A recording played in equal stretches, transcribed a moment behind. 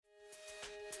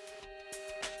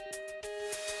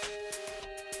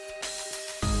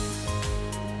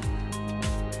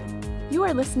You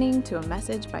are listening to a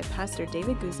message by Pastor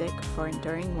David Guzik for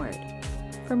Enduring Word.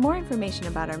 For more information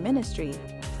about our ministry,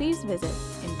 please visit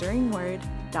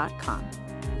enduringword.com.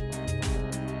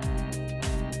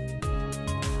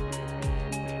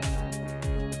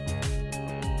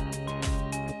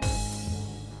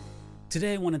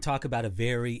 Today I want to talk about a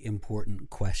very important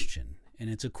question,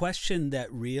 and it's a question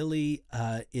that really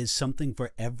is something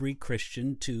for every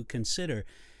Christian to consider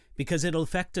because it'll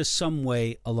affect us some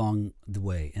way along the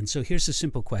way. And so here's a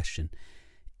simple question.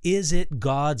 Is it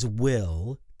God's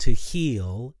will to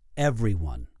heal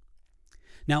everyone?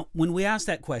 Now, when we ask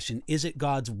that question, is it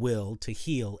God's will to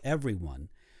heal everyone?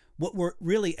 What we're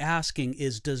really asking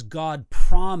is, does God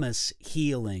promise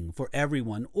healing for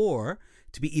everyone? Or,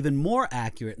 to be even more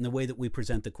accurate in the way that we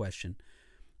present the question,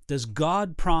 does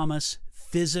God promise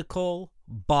physical,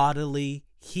 bodily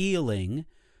healing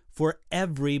for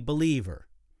every believer?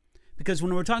 Because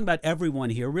when we're talking about everyone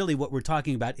here, really what we're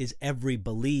talking about is every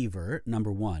believer,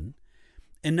 number one.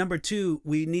 And number two,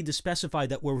 we need to specify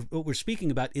that what we're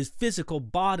speaking about is physical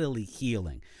bodily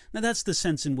healing. Now, that's the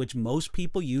sense in which most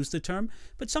people use the term,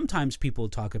 but sometimes people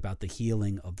talk about the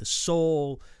healing of the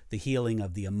soul, the healing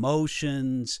of the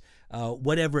emotions,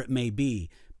 whatever it may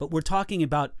be. But we're talking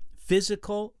about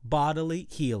physical bodily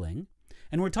healing,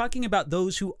 and we're talking about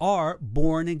those who are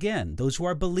born again, those who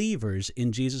are believers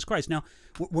in Jesus Christ. Now,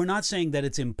 we're not saying that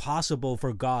it's impossible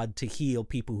for God to heal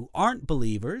people who aren't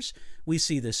believers. We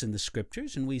see this in the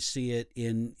scriptures, and we see it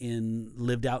in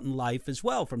lived out in life as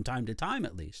well, from time to time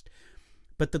at least.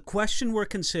 But the question we're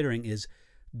considering is,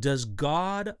 does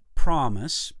God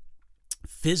promise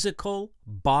physical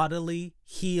bodily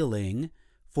healing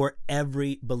for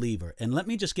every believer? And let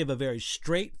me just give a very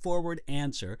straightforward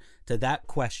answer to that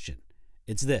question.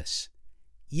 It's this: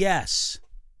 yes.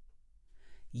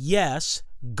 Yes,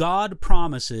 God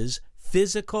promises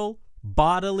physical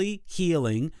bodily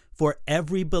healing for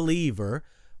every believer.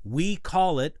 We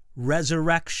call it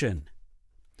resurrection.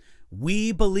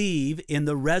 We believe in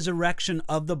the resurrection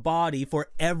of the body for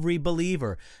every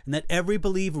believer, and that every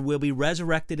believer will be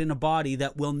resurrected in a body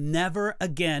that will never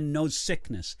again know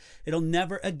sickness. It'll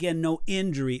never again know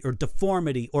injury or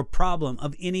deformity or problem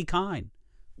of any kind.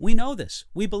 We know this.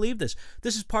 We believe this.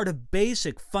 This is part of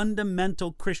basic,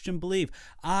 fundamental Christian belief.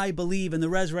 I believe in the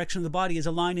resurrection of the body as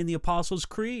a line in the Apostles'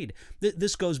 Creed.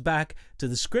 This goes back to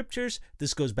the scriptures.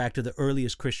 This goes back to the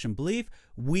earliest Christian belief.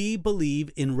 We believe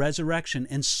in resurrection,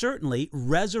 and certainly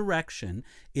resurrection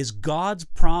is God's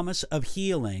promise of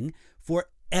healing for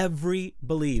every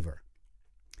believer.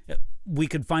 We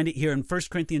could find it here in 1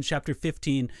 Corinthians chapter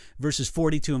 15, verses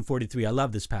 42 and 43. I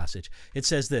love this passage. It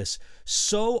says this: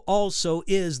 so also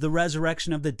is the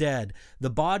resurrection of the dead. The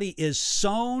body is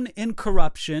sown in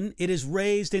corruption, it is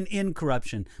raised in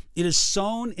incorruption. It is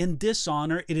sown in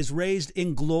dishonor, it is raised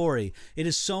in glory. It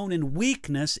is sown in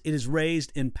weakness, it is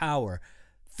raised in power.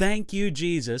 Thank you,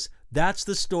 Jesus. That's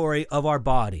the story of our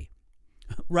body.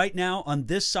 Right now, on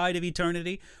this side of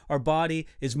eternity, our body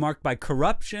is marked by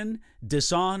corruption,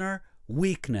 dishonor,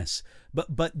 weakness.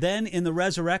 But then in the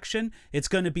resurrection, it's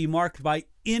going to be marked by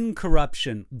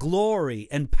incorruption, glory,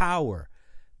 and power.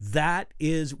 That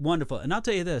is wonderful. And I'll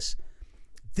tell you this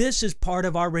is part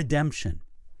of our redemption.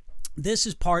 This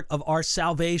is part of our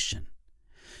salvation.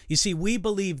 You see, we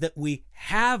believe that we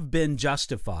have been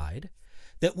justified,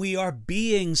 that we are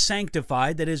being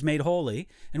sanctified, that is made holy,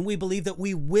 and we believe that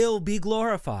we will be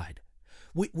glorified.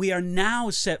 We are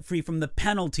now set free from the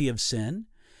penalty of sin.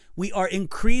 We are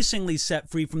increasingly set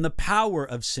free from the power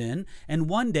of sin, and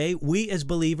one day we as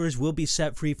believers will be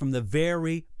set free from the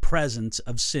very presence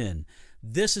of sin.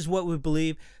 This is what we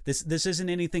believe. This isn't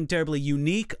anything terribly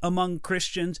unique among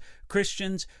Christians.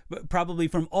 Christians, probably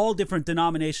from all different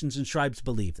denominations and tribes,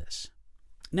 believe this.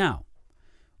 Now,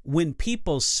 when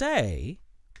people say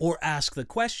or ask the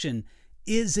question,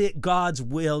 is it God's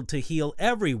will to heal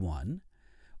everyone?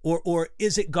 Or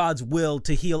is it God's will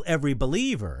to heal every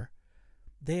believer?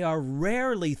 They are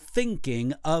rarely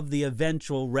thinking of the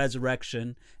eventual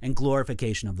resurrection and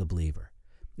glorification of the believer.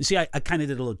 You see, I kind of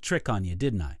did a little trick on you,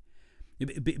 didn't I?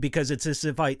 Because it's as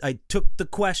if I took the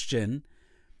question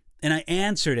and I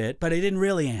answered it, but I didn't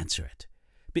really answer it.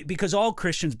 Because all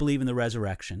Christians believe in the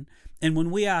resurrection. And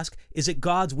when we ask, is it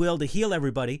God's will to heal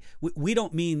everybody, we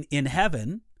don't mean in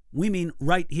heaven. We mean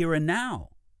right here and now.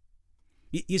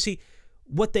 You see,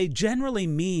 what they generally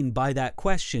mean by that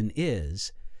question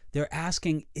is, they're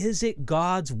asking, is it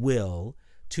God's will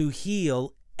to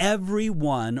heal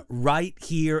everyone right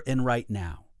here and right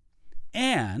now?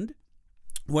 And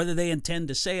whether they intend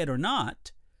to say it or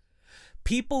not,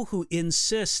 people who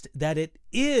insist that it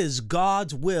is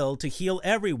God's will to heal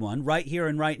everyone right here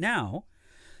and right now,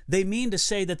 They mean to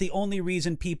say that the only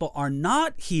reason people are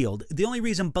not healed, the only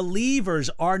reason believers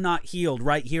are not healed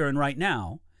right here and right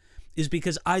now, is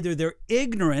because either they're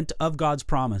ignorant of God's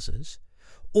promises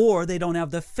or they don't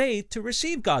have the faith to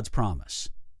receive God's promise.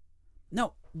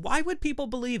 Now, why would people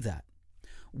believe that?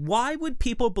 Why would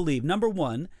people believe, number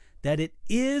one, that it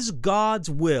is God's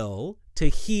will to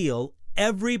heal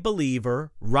every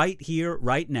believer right here,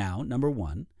 right now, number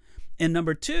one? And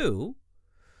number two,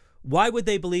 why would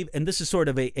they believe, and this is sort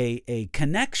of a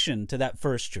connection to that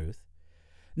first truth,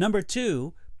 number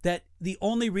two, that the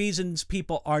only reasons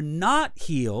people are not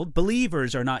healed,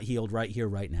 believers are not healed right here,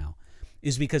 right now,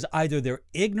 is because either they're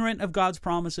ignorant of God's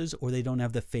promises or they don't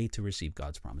have the faith to receive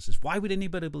God's promises. Why would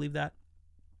anybody believe that?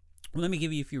 Well, let me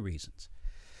give you a few reasons.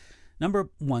 Number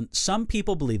one, some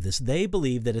people believe this. They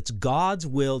believe that it's God's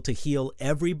will to heal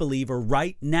every believer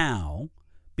right now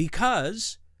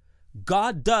because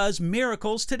God does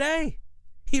miracles today.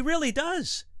 He really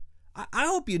does. I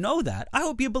hope you know that. I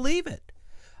hope you believe it.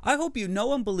 I hope you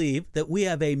know and believe that we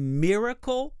have a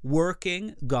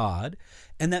miracle-working God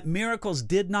and that miracles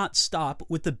did not stop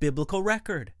with the biblical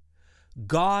record.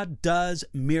 God does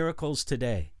miracles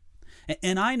today.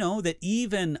 And I know that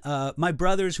even my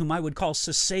brothers, whom I would call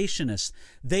cessationists,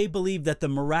 they believe that the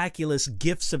miraculous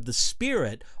gifts of the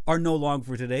Spirit are no longer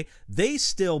for today. They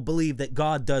still believe that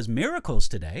God does miracles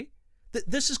today.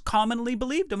 This is commonly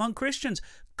believed among Christians.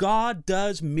 God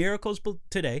does miracles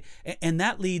today, and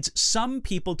that leads some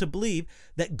people to believe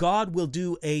that God will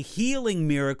do a healing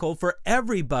miracle for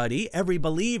everybody, every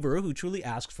believer who truly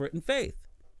asks for it in faith.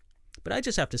 But I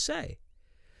just have to say,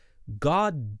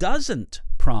 God doesn't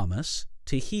promise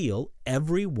to heal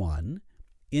everyone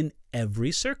in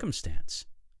every circumstance.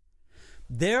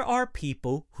 There are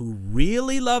people who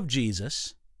really love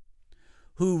Jesus,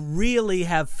 who really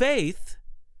have faith,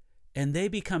 and they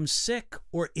become sick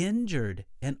or injured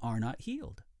and are not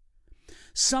healed.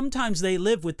 Sometimes they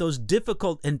live with those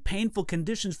difficult and painful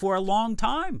conditions for a long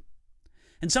time,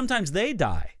 and sometimes they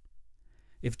die.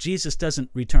 If Jesus doesn't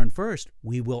return first,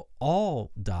 we will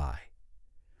all die.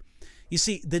 You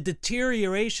see, the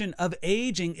deterioration of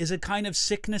aging is a kind of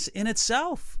sickness in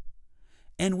itself,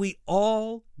 and we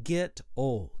all get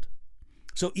old.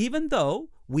 So even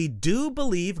though we do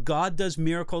believe God does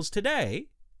miracles today,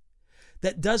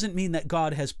 that doesn't mean that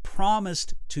God has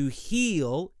promised to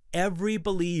heal every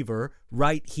believer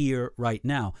right here, right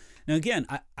now. Now, again,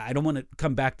 I don't want to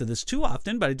come back to this too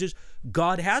often, but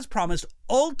God has promised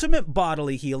ultimate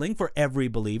bodily healing for every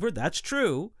believer. That's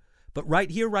true. But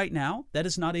right here, right now, that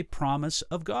is not a promise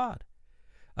of God,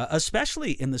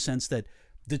 especially in the sense that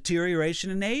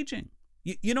deterioration and aging.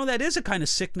 You know, that is a kind of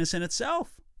sickness in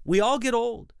itself. We all get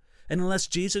old. And unless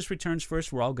Jesus returns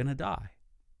first, we're all going to die.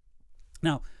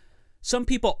 Now, some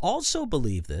people also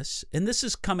believe this, and this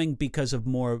is coming because of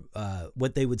more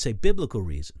what they would say biblical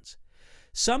reasons.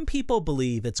 Some people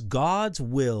believe it's God's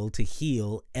will to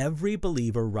heal every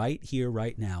believer right here,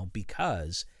 right now,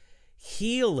 because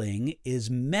healing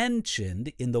is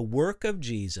mentioned in the work of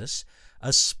Jesus,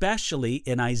 especially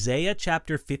in Isaiah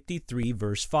chapter 53,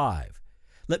 verse 5.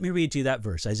 Let me read to you that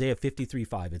verse, Isaiah 53,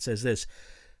 5. It says this,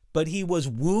 "But he was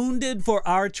wounded for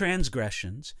our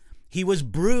transgressions, he was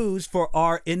bruised for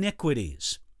our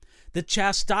iniquities. The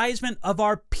chastisement of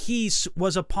our peace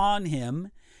was upon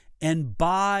him, and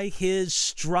by his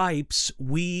stripes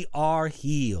we are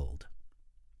healed."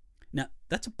 Now,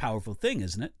 that's a powerful thing,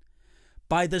 isn't it?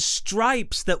 By the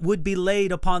stripes that would be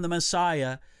laid upon the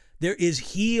Messiah, there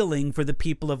is healing for the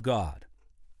people of God.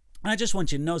 And I just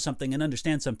want you to know something and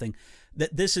understand something,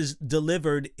 that this is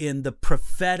delivered in the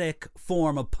prophetic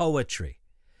form of poetry.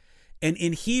 And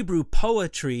in Hebrew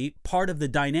poetry, part of the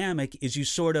dynamic is you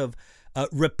sort of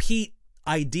repeat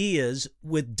ideas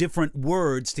with different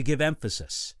words to give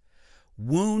emphasis.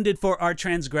 Wounded for our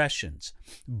transgressions,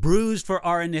 bruised for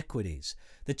our iniquities.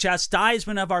 The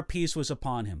chastisement of our peace was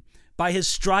upon him. By his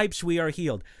stripes we are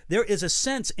healed. There is a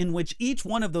sense in which each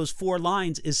one of those four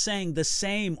lines is saying the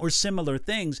same or similar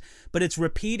things, but it's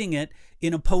repeating it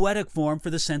in a poetic form for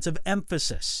the sense of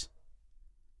emphasis.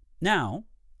 Now,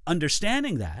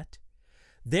 understanding that,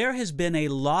 there has been a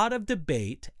lot of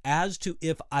debate as to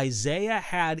if Isaiah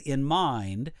had in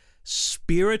mind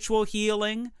spiritual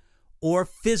healing or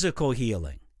physical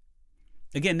healing.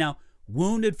 Again, now,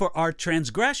 wounded for our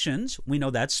transgressions, we know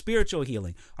that's spiritual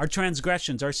healing. Our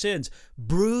transgressions, our sins.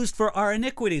 Bruised for our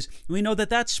iniquities, we know that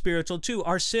that's spiritual too,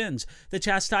 our sins. The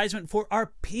chastisement for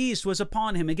our peace was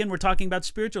upon him. Again, we're talking about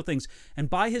spiritual things. And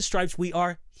by his stripes we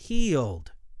are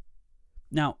healed.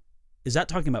 Now, is that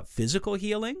talking about physical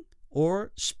healing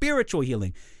or spiritual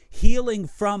healing? Healing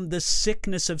from the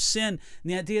sickness of sin.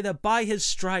 And the idea that by his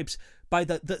stripes, by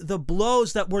the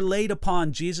blows that were laid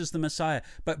upon Jesus the Messiah,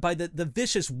 but by the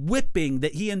vicious whipping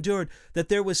that he endured, that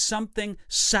there was something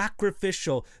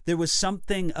sacrificial, there was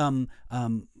something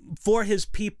for his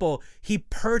people. He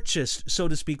purchased, so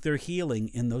to speak, their healing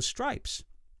in those stripes.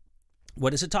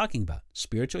 What is it talking about?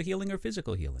 Spiritual healing or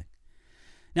physical healing?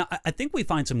 Now, I think we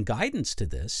find some guidance to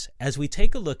this as we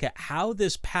take a look at how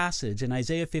this passage in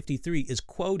Isaiah 53 is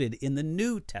quoted in the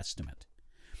New Testament.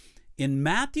 In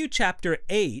Matthew chapter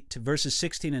 8, verses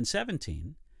 16 and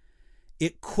 17,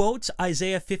 it quotes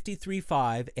Isaiah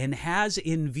 53:5 and has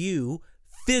in view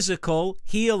physical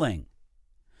healing.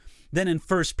 Then in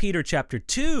 1 Peter chapter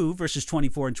 2, verses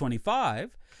 24 and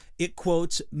 25, it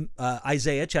quotes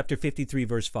Isaiah chapter 53,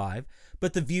 verse 5,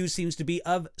 but the view seems to be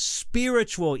of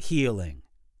spiritual healing.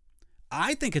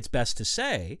 I think it's best to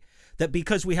say that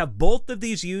because we have both of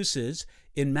these uses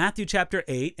in Matthew chapter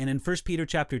 8 and in 1 Peter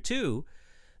chapter 2,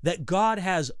 that God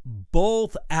has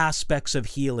both aspects of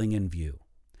healing in view.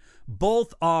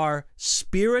 Both our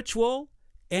spiritual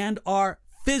and our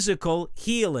physical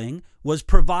healing was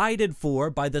provided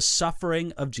for by the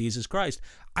suffering of Jesus Christ.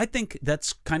 I think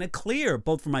that's kind of clear,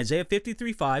 both from Isaiah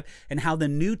 53:5 and how the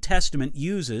New Testament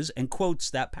uses and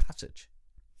quotes that passage.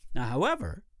 Now,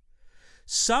 however,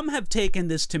 some have taken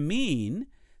this to mean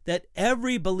that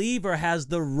every believer has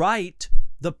the right,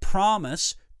 the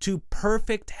promise to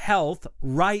perfect health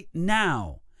right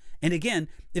now. And again,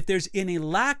 if there's any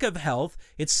lack of health,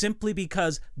 it's simply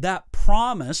because that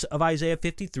promise of Isaiah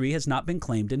 53 has not been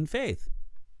claimed in faith.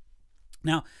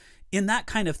 Now, in that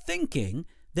kind of thinking,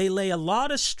 they lay a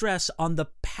lot of stress on the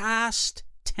past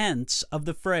tense of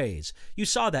the phrase. You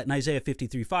saw that in Isaiah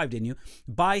 53:5, didn't you?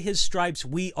 By his stripes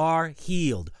we are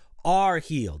healed. Are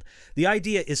healed. The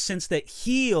idea is, since that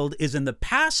healed is in the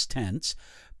past tense,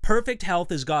 perfect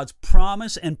health is God's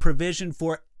promise and provision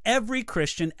for every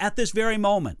Christian at this very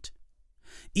moment,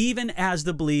 even as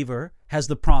the believer has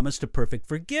the promise to perfect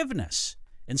forgiveness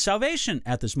and salvation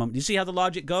at this moment. Do you see how the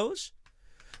logic goes?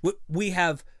 We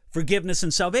have forgiveness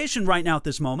and salvation right now at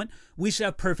this moment. We should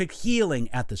have perfect healing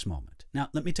at this moment. Now,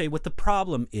 let me tell you what the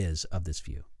problem is of this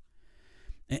view.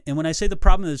 And when I say the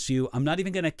problem of this view, I'm not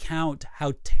even going to count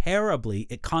how terribly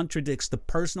it contradicts the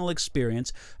personal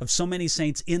experience of so many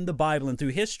saints in the Bible and through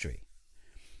history.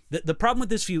 The problem with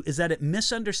this view is that it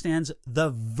misunderstands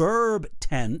the verb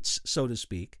tense, so to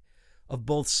speak, of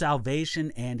both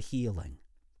salvation and healing.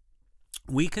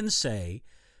 We can say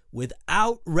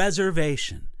without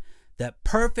reservation that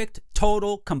perfect,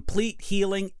 total, complete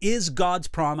healing is God's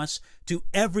promise to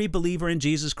every believer in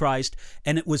Jesus Christ,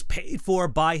 and it was paid for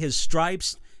by his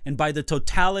stripes and by the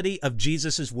totality of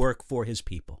Jesus' work for his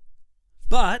people.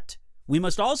 But we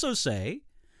must also say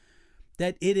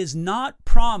that it is not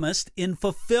promised in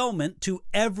fulfillment to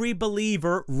every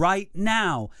believer right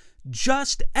now,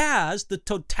 just as the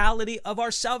totality of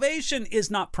our salvation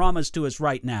is not promised to us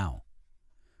right now.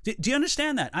 Do you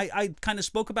understand that? I kind of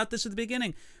spoke about this at the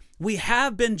beginning. We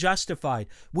have been justified,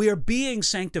 we are being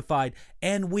sanctified,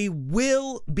 and we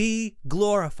will be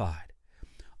glorified.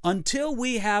 Until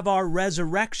we have our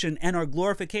resurrection and our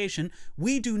glorification,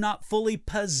 we do not fully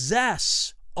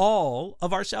possess all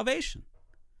of our salvation.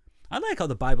 I like how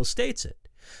the Bible states it.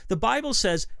 The Bible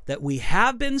says that we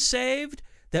have been saved,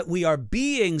 that we are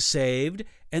being saved,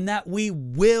 and that we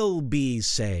will be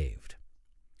saved.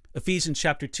 Ephesians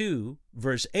chapter 2,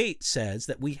 verse 8 says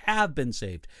that we have been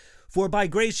saved. For by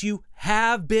grace you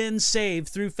have been saved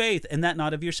through faith, and that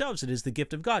not of yourselves. It is the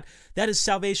gift of God. That is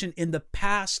salvation in the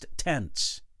past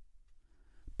tense.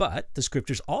 But the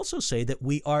scriptures also say that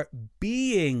we are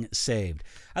being saved.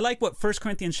 I like what 1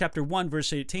 Corinthians chapter 1,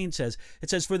 verse 18 says. It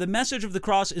says, for the message of the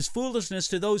cross is foolishness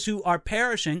to those who are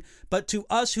perishing, but to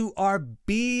us who are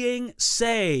being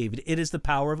saved, it is the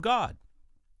power of God.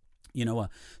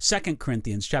 2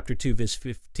 Corinthians chapter 2, verse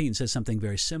 15 says something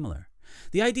very similar.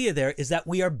 The idea there is that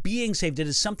we are being saved. It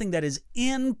is something that is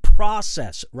in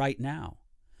process right now.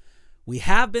 We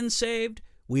have been saved.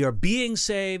 We are being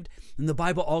saved. And the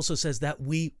Bible also says that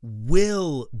we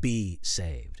will be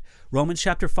saved. Romans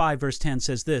chapter 5, verse 10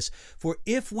 says this, for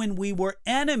if when we were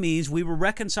enemies, we were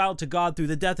reconciled to God through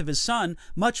the death of his Son,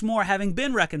 much more having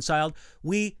been reconciled,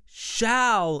 we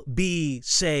shall be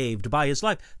saved by his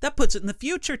life. That puts it in the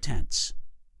future tense.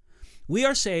 We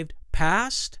are saved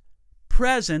past,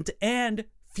 present, and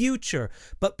future.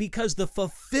 But because the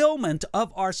fulfillment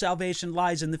of our salvation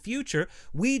lies in the future,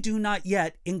 we do not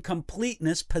yet in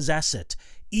completeness possess it.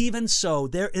 Even so,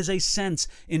 there is a sense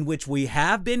in which we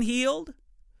have been healed,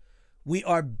 we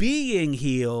are being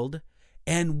healed,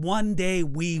 and one day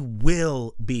we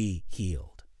will be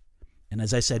healed. And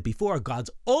as I said before, God's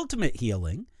ultimate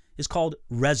healing is called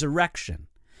resurrection.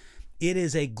 It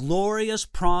is a glorious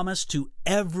promise to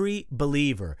every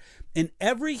believer. And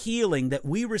every healing that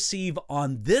we receive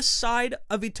on this side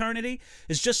of eternity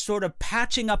is just sort of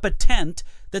patching up a tent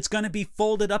that's going to be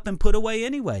folded up and put away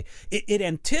anyway. It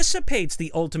anticipates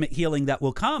the ultimate healing that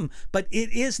will come, but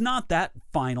it is not that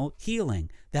final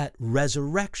healing, that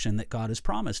resurrection that God has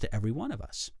promised to every one of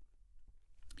us.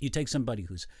 You take somebody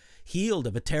who's healed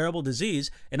of a terrible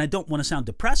disease, and I don't want to sound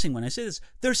depressing when I say this,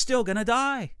 they're still going to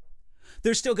die.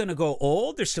 They're still going to go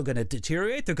old. They're still going to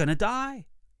deteriorate. They're going to die.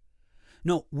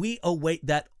 No, we await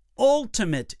that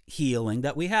ultimate healing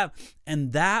that we have,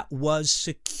 and that was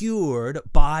secured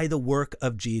by the work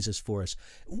of Jesus for us.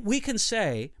 We can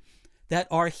say that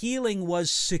our healing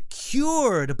was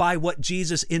secured by what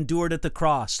Jesus endured at the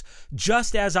cross,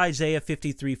 just as Isaiah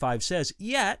 53:5 says.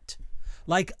 Yet,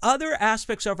 like other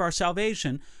aspects of our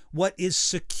salvation, what is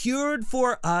secured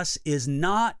for us is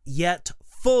not yet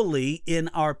fully in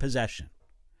our possession.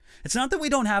 It's not that we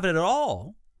don't have it at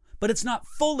all, but it's not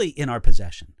fully in our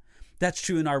possession. That's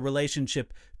true in our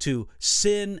relationship to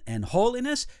sin and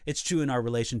holiness. It's true in our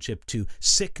relationship to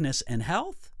sickness and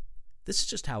health. This is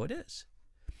just how it is.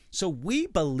 So we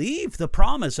believe the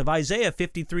promise of Isaiah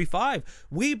 53:5.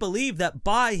 We believe that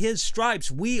by his stripes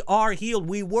we are healed.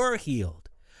 We were healed.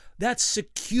 That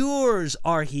secures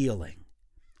our healing,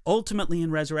 ultimately in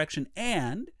resurrection.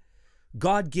 And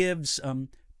God gives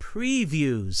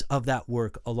previews of that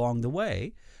work along the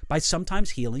way by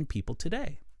sometimes healing people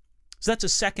today. So that's a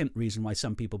second reason why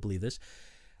some people believe this.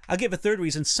 I'll give a third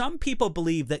reason. Some people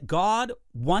believe that God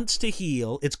wants to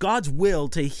heal, it's God's will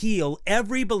to heal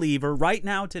every believer right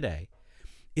now today,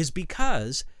 is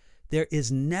because there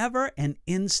is never an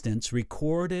instance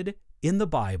recorded in the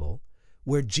Bible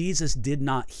where Jesus did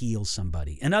not heal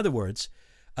somebody. In other words,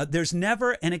 there's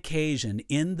never an occasion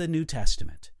in the New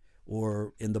Testament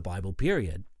or in the Bible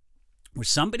period where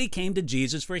somebody came to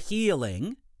Jesus for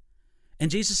healing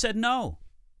and Jesus said no.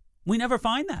 We never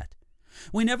find that.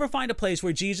 We never find a place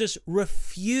where Jesus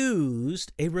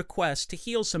refused a request to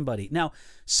heal somebody. Now,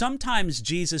 sometimes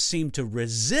Jesus seemed to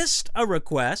resist a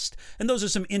request, and those are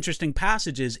some interesting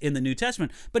passages in the New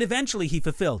Testament, but eventually he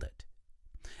fulfilled it.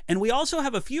 And we also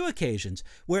have a few occasions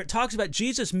where it talks about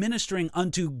Jesus ministering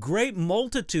unto great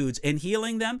multitudes and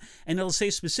healing them, and it'll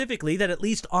say specifically that at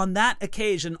least on that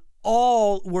occasion,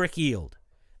 all were healed.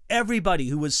 Everybody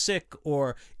who was sick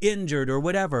or injured or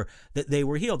whatever, that they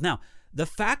were healed. Now, the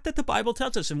fact that the Bible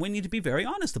tells us, and we need to be very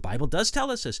honest, the Bible does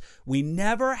tell us this, we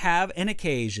never have an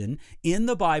occasion in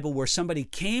the Bible where somebody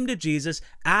came to Jesus,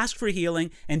 asked for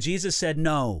healing, and Jesus said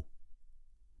no.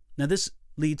 Now, this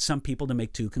leads some people to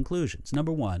make two conclusions.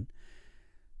 Number one,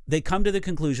 they come to the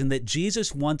conclusion that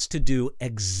Jesus wants to do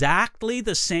exactly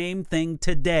the same thing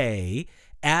today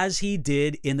as he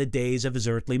did in the days of his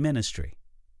earthly ministry.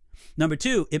 Number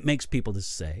two, it makes people to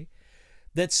say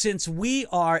that since we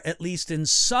are, at least in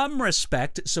some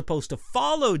respect, supposed to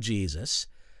follow Jesus,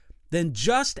 then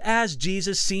just as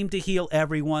Jesus seemed to heal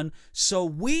everyone, so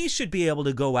we should be able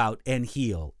to go out and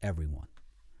heal everyone.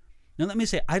 Now, let me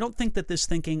say, I don't think that this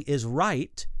thinking is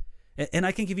right, and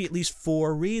I can give you at least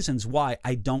 4 reasons why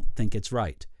I don't think it's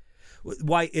right.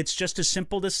 Why it's just as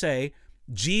simple to say,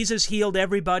 Jesus healed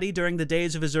everybody during the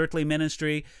days of his earthly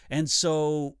ministry, and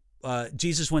so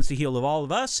Jesus wants to heal of all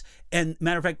of us, and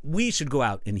matter of fact, we should go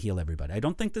out and heal everybody. I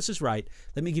don't think this is right.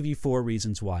 Let me give you 4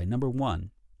 reasons why. Number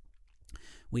one,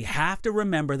 we have to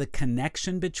remember the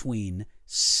connection between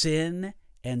sin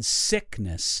and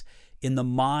sickness in the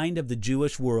mind of the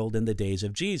Jewish world in the days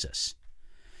of Jesus.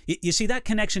 You see, that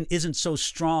connection isn't so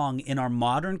strong in our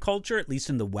modern culture, at least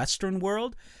in the Western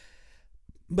world.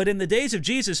 But in the days of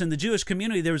Jesus in the Jewish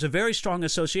community, there was a very strong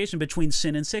association between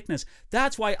sin and sickness.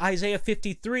 That's why Isaiah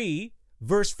 53,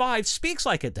 verse 5, speaks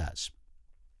like it does.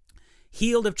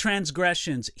 Healed of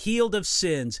transgressions, healed of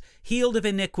sins, healed of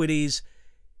iniquities,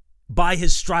 by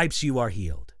his stripes you are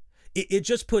healed. It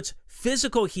just puts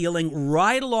physical healing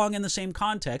right along in the same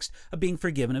context of being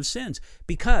forgiven of sins.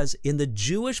 Because in the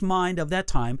Jewish mind of that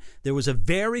time, there was a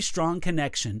very strong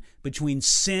connection between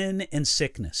sin and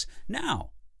sickness. Now,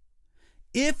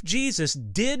 if Jesus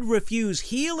did refuse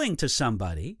healing to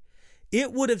somebody,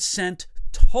 it would have sent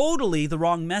totally the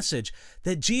wrong message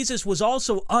that Jesus was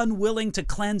also unwilling to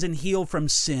cleanse and heal from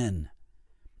sin.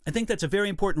 I think that's a very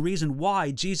important reason why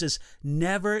Jesus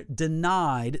never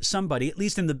denied somebody, at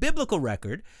least in the biblical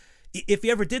record. If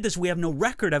he ever did this, we have no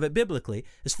record of it biblically.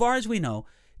 As far as we know,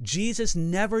 Jesus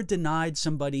never denied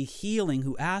somebody healing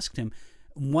who asked him.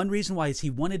 One reason why is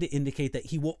he wanted to indicate that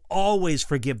he will always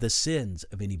forgive the sins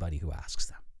of anybody who asks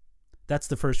them. That's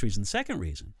the first reason. The second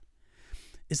reason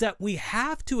is that we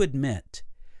have to admit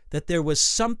that there was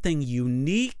something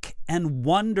unique and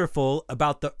wonderful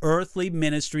about the earthly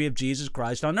ministry of Jesus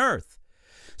Christ on earth,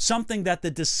 something that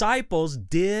the disciples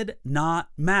did not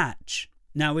match.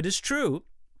 Now, it is true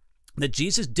that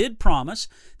Jesus did promise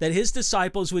that his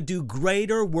disciples would do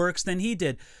greater works than he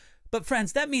did. But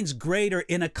friends, that means greater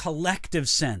in a collective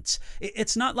sense.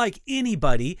 It's not like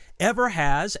anybody ever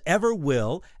has, ever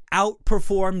will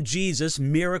outperform Jesus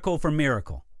miracle for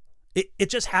miracle. It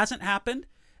just hasn't happened,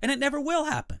 and it never will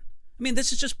happen. I mean,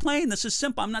 this is just plain. This is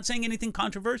simple. I'm not saying anything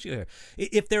controversial here.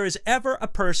 If there is ever a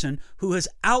person who has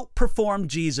outperformed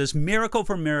Jesus miracle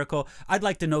for miracle, I'd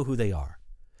like to know who they are.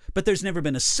 But there's never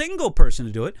been a single person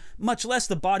to do it, much less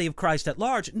the body of Christ at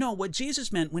large. No, what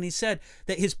Jesus meant when he said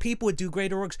that his people would do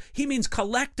greater works, he means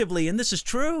collectively, and this is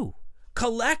true.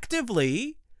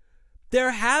 Collectively,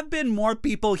 there have been more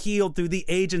people healed through the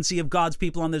agency of God's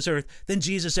people on this earth than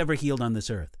Jesus ever healed on this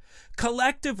earth.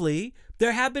 Collectively,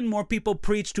 there have been more people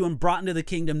preached to and brought into the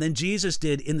kingdom than Jesus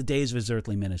did in the days of his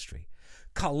earthly ministry.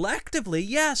 Collectively,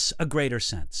 yes, a greater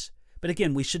sense. But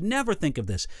again, we should never think of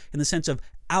this in the sense of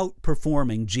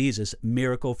outperforming Jesus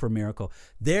miracle for miracle.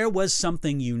 There was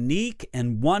something unique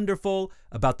and wonderful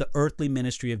about the earthly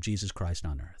ministry of Jesus Christ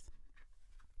on earth.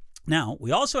 Now,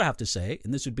 we also have to say,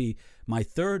 and this would be my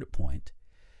third point,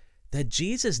 that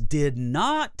Jesus did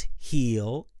not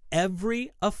heal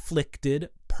every afflicted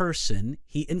person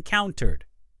he encountered.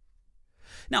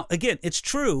 Now, again, it's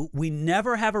true, we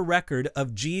never have a record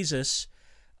of Jesus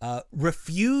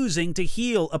refusing to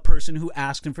heal a person who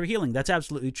asked him for healing. That's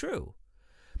absolutely true.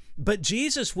 But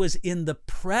Jesus was in the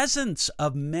presence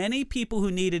of many people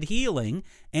who needed healing,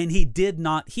 and he did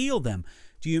not heal them.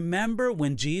 Do you remember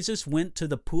when Jesus went to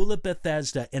the pool of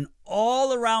Bethesda, and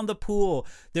all around the pool,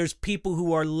 there's people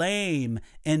who are lame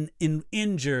and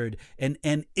injured and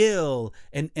ill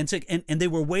and sick, and they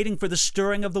were waiting for the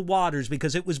stirring of the waters,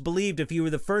 because it was believed if you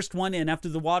were the first one in after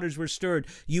the waters were stirred,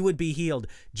 you would be healed.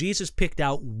 Jesus picked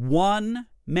out one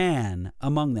man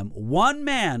among them, one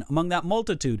man among that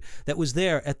multitude that was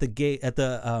there at the gate, at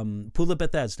the pool of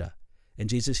Bethesda, and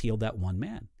Jesus healed that one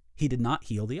man. He did not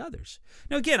heal the others.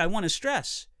 Now, again, I want to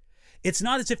stress, it's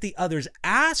not as if the others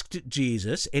asked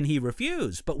Jesus and he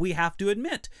refused, but we have to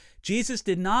admit, Jesus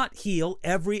did not heal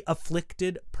every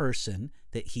afflicted person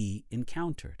that he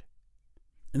encountered.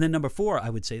 And then number 4, I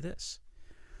would say this,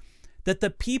 that the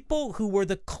people who were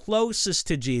the closest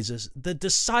to Jesus, the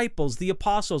disciples, the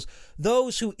apostles,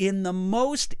 those who in the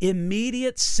most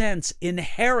immediate sense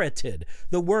inherited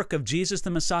the work of Jesus the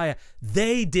Messiah,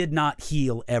 they did not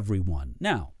heal everyone.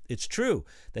 Now, it's true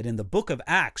that in the book of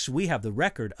Acts, we have the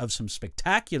record of some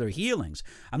spectacular healings.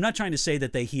 I'm not trying to say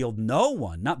that they healed no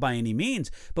one, not by any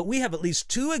means, but we have at least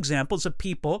 2 examples of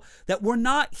people that were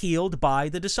not healed by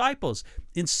the disciples.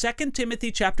 In 2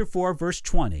 Timothy chapter 4, verse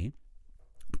 20,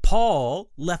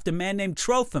 Paul left a man named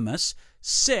Trophimus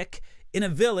sick in a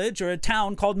village or a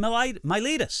town called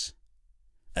Miletus.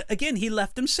 Again, he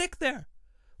left him sick there.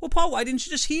 Well, Paul, why didn't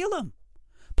you just heal him?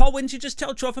 Paul, why didn't you just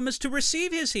tell Trophimus to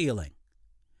receive his healing?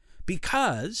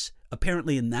 Because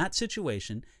apparently in that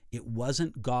situation, it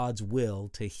wasn't God's will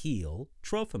to heal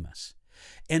Trophimus.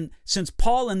 And since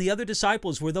Paul and the other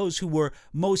disciples were those who were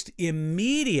most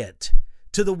immediate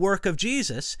to the work of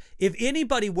Jesus, if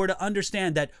anybody were to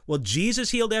understand that, well,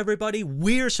 Jesus healed everybody,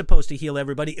 we're supposed to heal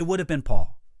everybody, it would have been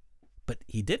Paul. But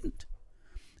he didn't.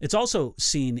 It's also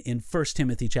seen in 1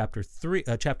 Timothy chapter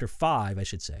 5, I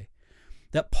should say,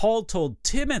 that Paul told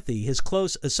Timothy, his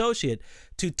close associate,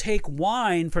 to take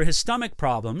wine for his stomach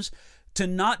problems, to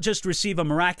not just receive a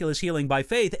miraculous healing by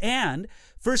faith. And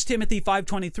 1 Timothy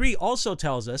 5:23 also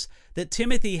tells us that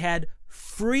Timothy had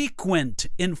frequent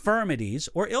infirmities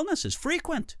or illnesses.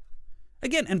 Frequent.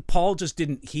 Again, and Paul just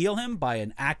didn't heal him by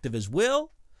an act of his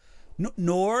will,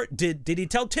 nor did he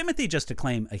tell Timothy just to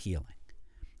claim a healing.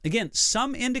 Again,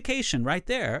 some indication right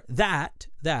there that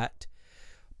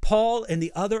Paul and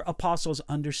the other apostles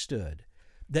understood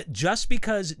that just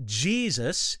because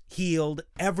Jesus healed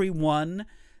everyone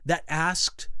that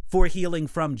asked for healing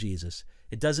from Jesus,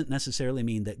 it doesn't necessarily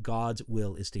mean that God's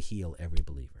will is to heal every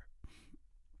believer.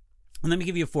 And let me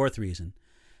give you a 4th reason.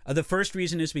 The first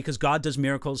reason is because God does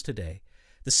miracles today.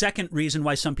 The second reason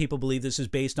why some people believe this is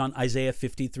based on Isaiah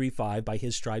 53:5, by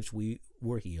his stripes we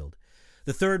were healed.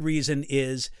 The third reason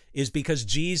is because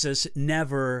Jesus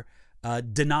never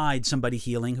denied somebody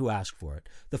healing who asked for it.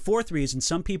 The 4th reason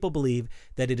some people believe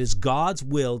that it is God's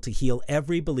will to heal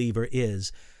every believer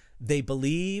is they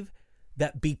believe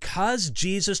that because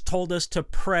Jesus told us to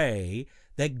pray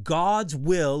that God's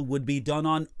will would be done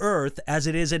on earth as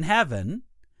it is in heaven,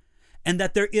 and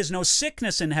that there is no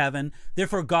sickness in heaven,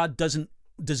 therefore God doesn't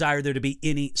desire there to be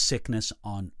any sickness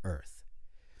on earth.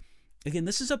 Again,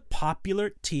 this is a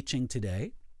popular teaching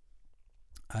today.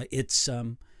 It's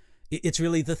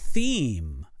really the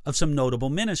theme of some notable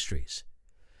ministries.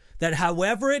 That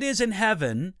however it is in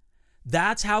heaven,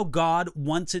 that's how God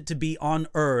wants it to be on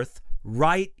earth,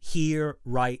 right here,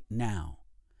 right now.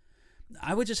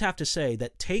 I would just have to say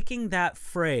that taking that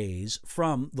phrase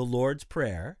from the Lord's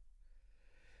Prayer,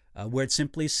 where it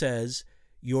simply says,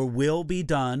 "Your will be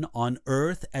done on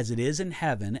earth as it is in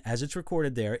heaven," as it's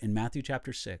recorded there in Matthew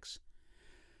chapter 6,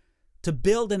 to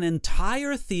build an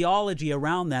entire theology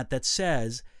around that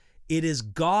says it is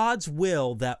God's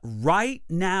will that right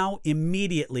now,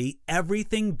 immediately,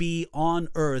 everything be on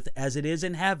earth as it is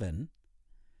in heaven,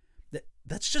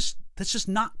 that's just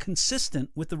not consistent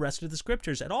with the rest of the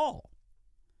scriptures at all.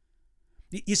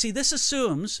 You see, this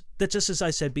assumes that, just as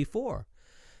I said before,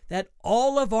 that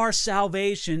all of our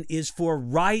salvation is for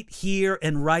right here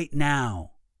and right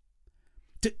now.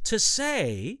 To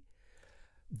say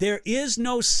there is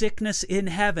no sickness in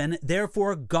heaven,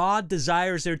 therefore God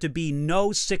desires there to be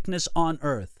no sickness on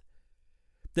earth.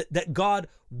 That God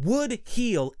would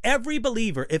heal every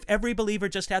believer if every believer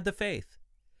just had the faith.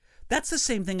 That's the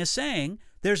same thing as saying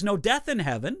there's no death in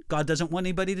heaven. God doesn't want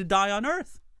anybody to die on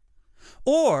earth.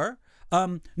 Or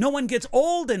no one gets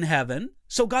old in heaven,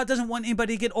 so God doesn't want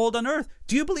anybody to get old on earth.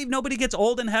 Do you believe nobody gets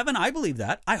old in heaven? I believe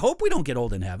that. I hope we don't get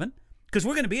old in heaven, because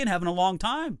we're going to be in heaven a long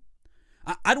time.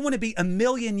 I don't want to be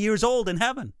 1,000,000 years old in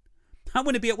heaven. I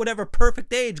want to be at whatever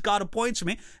perfect age God appoints for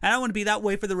me, and I want to be that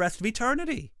way for the rest of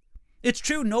eternity. It's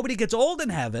true, nobody gets old in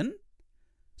heaven,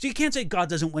 so you can't say God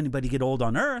doesn't want anybody to get old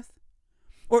on earth.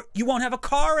 Or you won't have a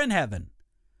car in heaven.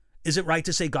 Is it right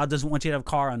to say God doesn't want you to have a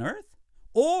car on earth?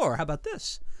 Or, how about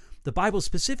this? The Bible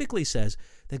specifically says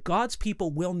that God's people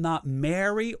will not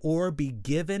marry or be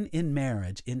given in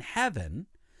marriage in heaven,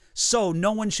 so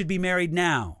no one should be married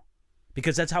now,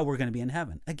 because that's how we're going to be in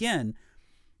heaven. Again,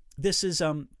 this is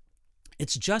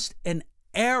it's just an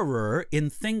error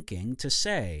in thinking to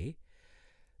say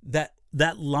that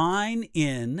that line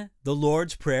in the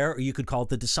Lord's Prayer, or you could call it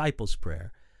the disciples'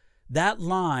 prayer, that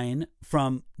line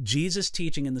from Jesus'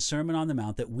 teaching in the Sermon on the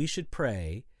Mount that we should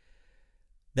pray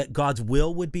that God's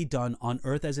will would be done on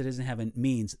earth as it is in heaven,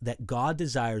 means that God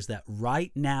desires that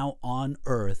right now on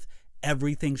earth,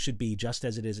 everything should be just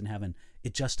as it is in heaven.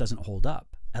 It just doesn't hold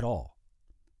up at all.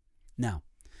 Now,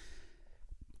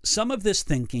 some of this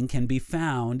thinking can be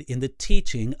found in the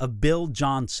teaching of Bill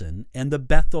Johnson and the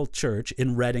Bethel Church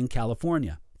in Redding,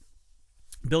 California.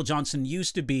 Bill Johnson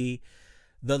used to be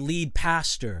the lead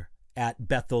pastor at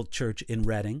Bethel Church in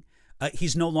Redding.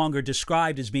 He's no longer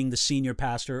described as being the senior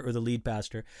pastor or the lead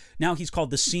pastor. Now he's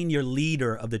called the senior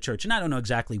leader of the church. And I don't know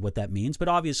exactly what that means, but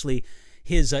obviously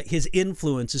his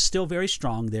influence is still very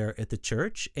strong there at the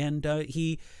church. And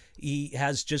he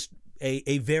has just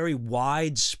a very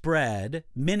widespread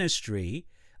ministry,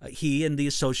 he and the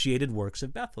associated works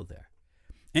of Bethel there.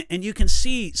 And you can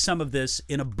see some of this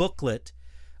in a booklet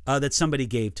that somebody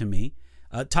gave to me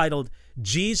titled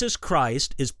Jesus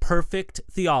Christ is Perfect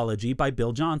Theology by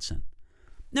Bill Johnson.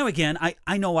 Now, again,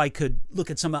 I know I could look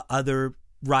at some other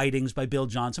writings by Bill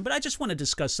Johnson, but I just want to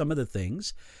discuss some of the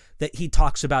things that he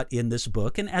talks about in this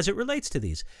book and as it relates to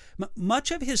these. Much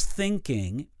of his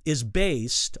thinking is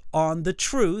based on the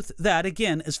truth that,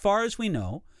 again, as far as we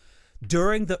know,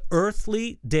 during the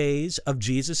earthly days of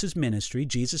Jesus' ministry,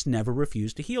 Jesus never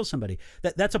refused to heal somebody.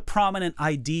 That's a prominent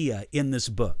idea in this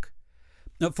book.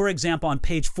 Now, for example, on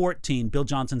page 14, Bill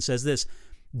Johnson says this: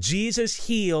 Jesus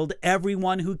healed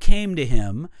everyone who came to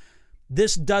him.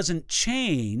 This doesn't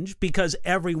change because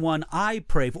everyone I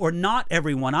pray for, or not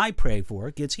everyone I pray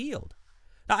for, gets healed.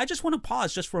 Now, I just want to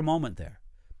pause just for a moment there.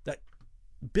 That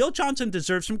Bill Johnson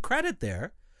deserves some credit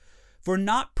there for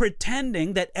not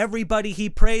pretending that everybody he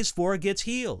prays for gets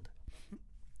healed.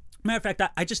 Matter of fact,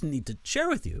 I just need to share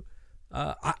with you.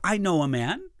 I know a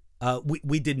man.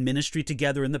 We did ministry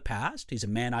together in the past. He's a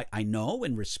man I know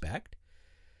and respect.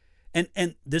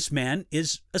 And this man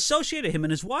is associated, him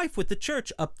and his wife, with the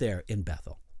church up there in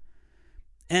Bethel.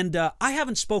 And I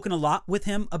haven't spoken a lot with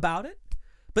him about it,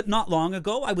 but not long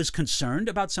ago I was concerned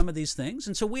about some of these things.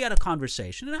 And so we had a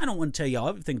conversation, and I don't want to tell you all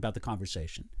everything about the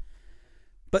conversation.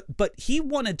 But he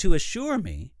wanted to assure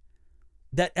me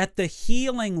that at the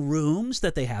healing rooms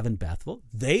that they have in Bethel,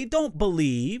 they don't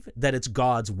believe that it's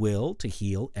God's will to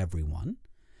heal everyone.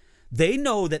 They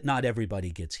know that not everybody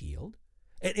gets healed.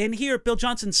 And here, Bill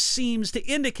Johnson seems to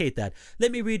indicate that.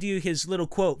 Let me read you his little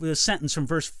quote, a sentence from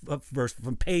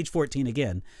from page 14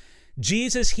 again.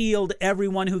 Jesus healed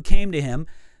everyone who came to him.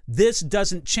 This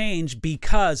doesn't change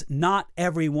because not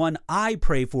everyone I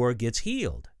pray for gets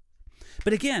healed.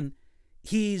 But again,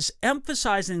 he's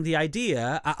emphasizing the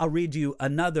idea. I'll read you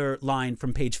another line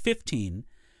from page 15.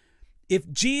 If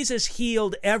Jesus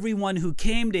healed everyone who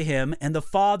came to him and the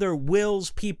Father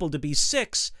wills people to be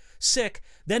sick,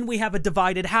 then we have a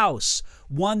divided house,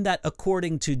 one that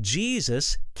according to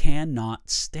Jesus cannot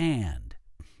stand.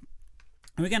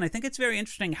 And again, I think it's very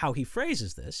interesting how he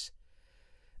phrases this.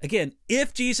 Again,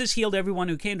 if Jesus healed everyone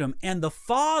who came to him and the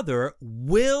Father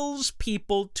wills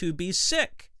people to be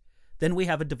sick, then we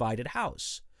have a divided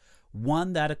house,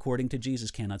 one that according to Jesus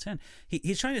cannot stand.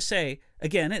 He's trying to say,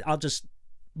 again, I'll just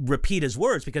repeat his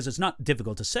words because it's not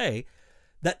difficult to say,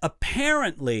 that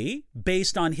apparently,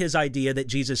 based on his idea that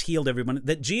Jesus healed everyone,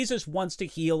 that Jesus wants to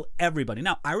heal everybody.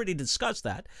 Now, I already discussed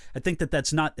that. I think that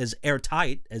that's not as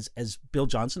airtight as Bill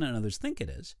Johnson and others think it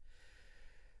is.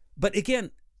 But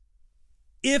again,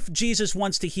 if Jesus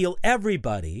wants to heal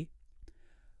everybody,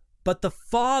 but the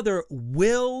Father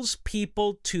wills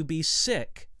people to be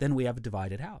sick, then we have a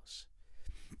divided house.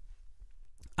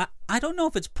 I don't know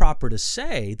if it's proper to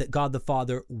say that God the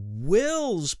Father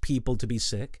wills people to be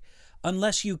sick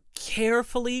unless you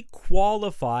carefully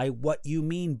qualify what you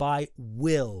mean by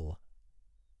will.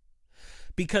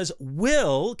 Because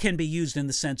will can be used in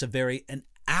the sense of an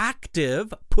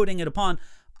active, putting it upon,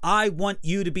 I want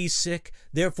you to be sick,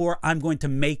 therefore I'm going to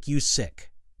make you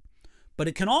sick. But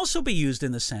it can also be used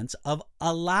in the sense of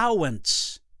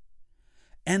allowance.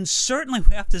 And certainly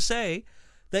we have to say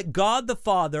that God the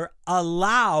Father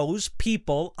allows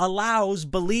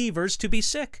believers to be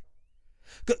sick.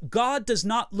 God does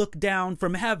not look down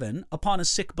from heaven upon a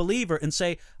sick believer and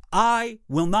say, I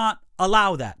will not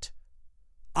allow that.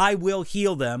 I will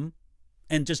heal them,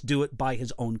 and just do it by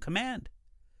his own command.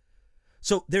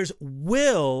 So there's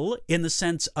will in the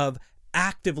sense of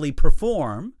actively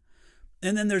perform,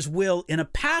 and then there's will in a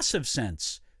passive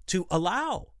sense to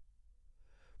allow.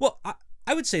 Well,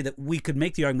 I would say that we could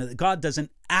make the argument that God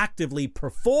doesn't actively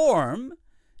perform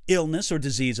illness or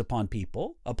disease upon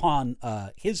people, upon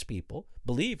his people,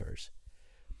 believers.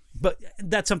 But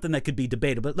that's something that could be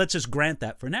debated, but let's just grant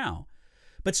that for now.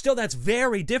 But still, that's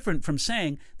very different from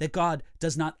saying that God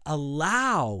does not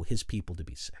allow his people to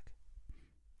be sick.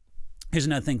 Here's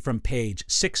another thing from page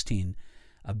 16.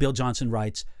 Bill Johnson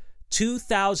writes,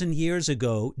 2,000 years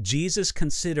ago, Jesus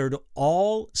considered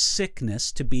all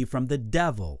sickness to be from the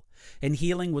devil, and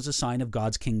healing was a sign of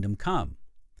God's kingdom come.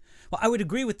 Well, I would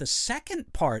agree with the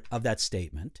second part of that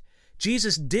statement.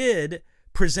 Jesus did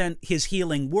present his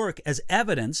healing work as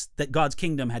evidence that God's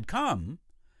kingdom had come,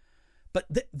 but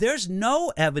there's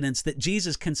no evidence that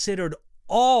Jesus considered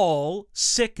all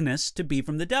sickness to be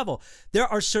from the devil. There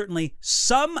are certainly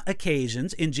some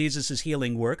occasions in Jesus'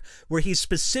 healing work where he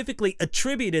specifically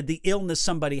attributed the illness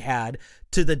somebody had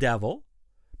to the devil,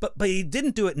 but he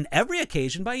didn't do it in every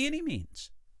occasion by any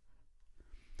means.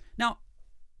 Now,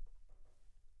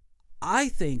 I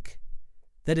think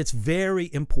that it's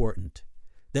very important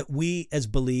that we as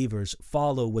believers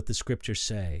follow what the scriptures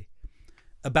say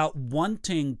about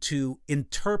wanting to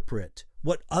interpret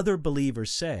what other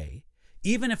believers say,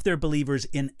 even if they're believers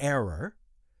in error,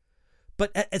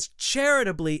 but as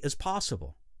charitably as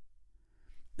possible.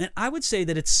 And I would say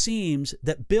that it seems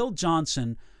that Bill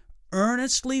Johnson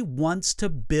earnestly wants to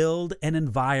build an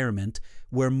environment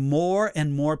where more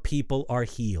and more people are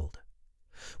healed,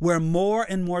 where more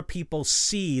and more people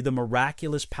see the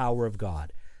miraculous power of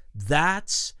God.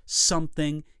 That's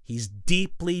something he's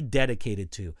deeply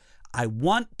dedicated to. I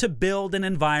want to build an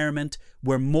environment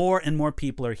where more and more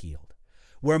people are healed,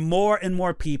 where more and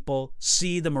more people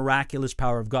see the miraculous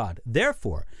power of God.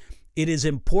 Therefore, it is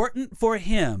important for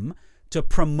him to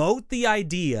promote the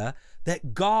idea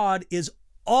that God is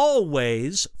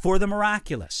always for the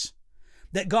miraculous,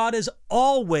 that God is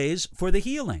always for the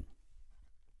healing.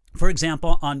 For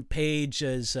example, on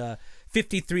pages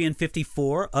 53 and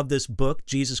 54 of this book,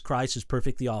 Jesus Christ is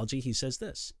Perfect Theology, he says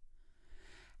this: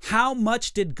 how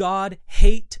much did God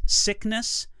hate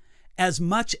sickness? As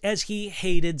much as he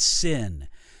hated sin.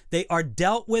 They are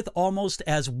dealt with almost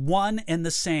as one and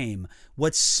the same.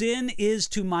 What sin is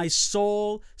to my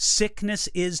soul, sickness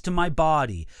is to my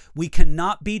body. We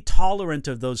cannot be tolerant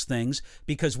of those things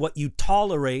because what you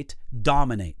tolerate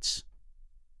dominates.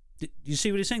 Do you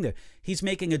see what he's saying there? He's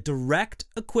making a direct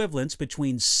equivalence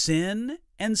between sin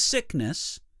and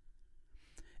sickness.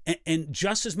 And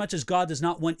just as much as God does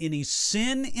not want any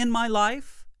sin in my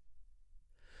life,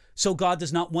 so God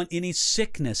does not want any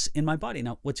sickness in my body.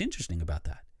 Now, what's interesting about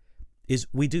that is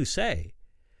we do say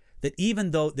that even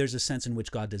though there's a sense in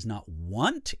which God does not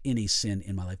want any sin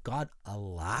in my life, God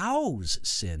allows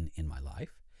sin in my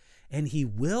life, and he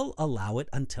will allow it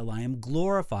until I am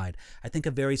glorified. I think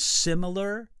a very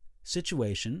similar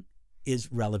situation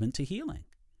is relevant to healing.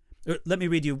 Let me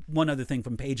read you one other thing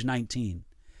from page 19.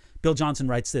 Bill Johnson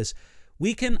writes this: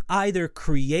 we can either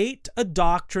create a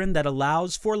doctrine that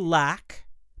allows for lack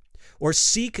or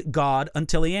seek God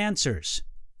until he answers.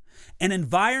 An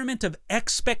environment of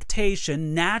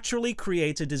expectation naturally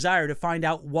creates a desire to find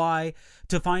out why,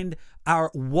 to find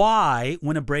our why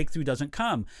when a breakthrough doesn't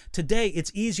come. Today,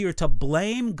 it's easier to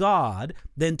blame God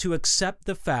than to accept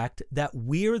the fact that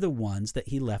we're the ones that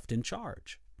he left in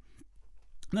charge.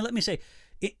 Now, let me say,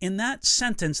 in that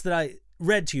sentence that I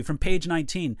read to you from page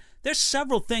 19, there's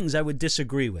several things I would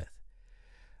disagree with.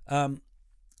 But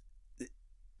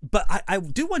I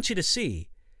do want you to see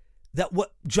that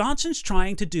what Johnson's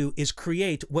trying to do is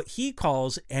create what he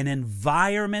calls an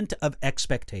environment of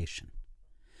expectation.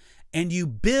 And you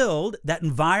build that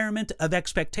environment of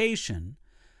expectation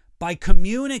by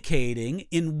communicating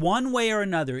in one way or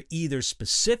another, either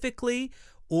specifically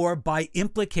or by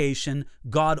implication,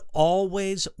 God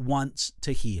always wants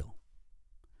to heal.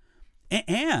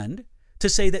 And to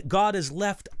say that God has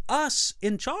left us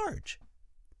in charge.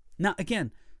 Now,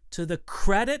 again, to the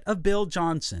credit of Bill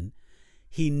Johnson,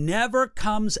 he never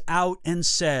comes out and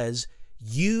says,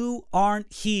 you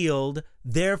aren't healed,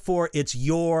 therefore it's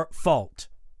your fault.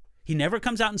 He never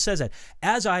comes out and says that,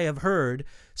 as I have heard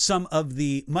some of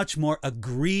the much more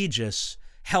egregious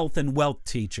health and wealth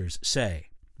teachers say.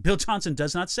 Bill Johnson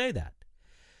does not say that.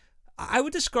 I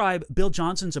would describe Bill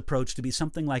Johnson's approach to be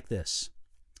something like this: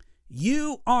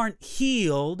 you aren't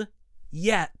healed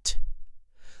yet.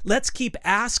 Let's keep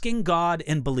asking God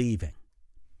and believing.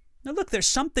 Now look, there's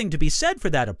something to be said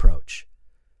for that approach.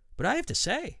 But I have to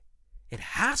say, it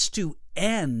has to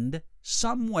end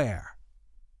somewhere.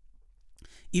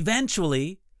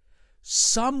 Eventually,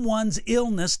 someone's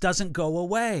illness doesn't go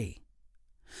away.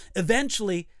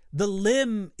 Eventually, the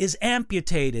limb is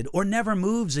amputated or never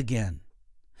moves again.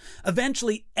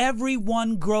 Eventually,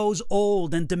 everyone grows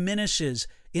old and diminishes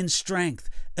in strength.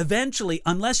 Eventually,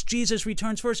 unless Jesus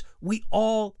returns first, we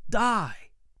all die.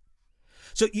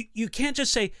 So you can't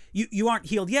just say you aren't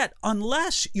healed yet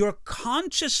unless you're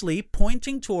consciously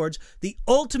pointing towards the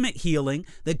ultimate healing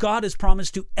that God has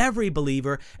promised to every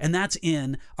believer, and that's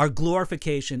in our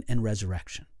glorification and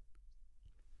resurrection.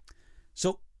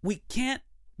 So we can't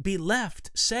be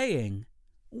left saying,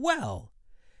 well,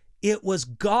 it was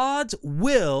God's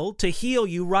will to heal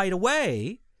you right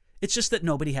away. It's just that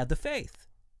nobody had the faith.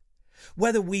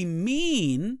 Whether we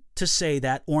mean to say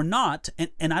that or not,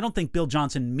 and I don't think Bill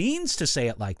Johnson means to say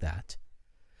it like that,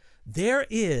 there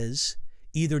is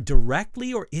either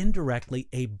directly or indirectly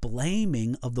a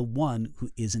blaming of the one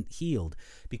who isn't healed.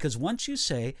 Because once you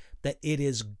say that it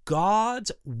is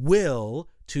God's will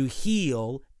to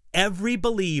heal every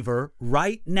believer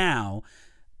right now,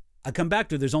 I come back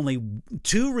to there's only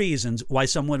two reasons why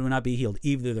someone would not be healed.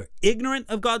 Either they're ignorant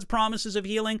of God's promises of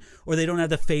healing, or they don't have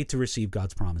the faith to receive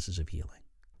God's promises of healing.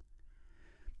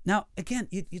 Now, again,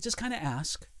 you just kind of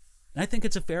ask, and I think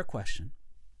it's a fair question,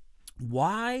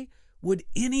 why would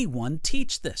anyone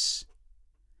teach this?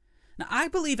 Now, I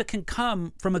believe it can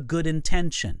come from a good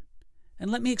intention,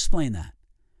 and let me explain that.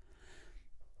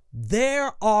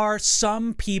 There are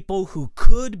some people who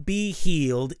could be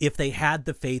healed if they had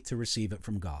the faith to receive it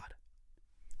from God.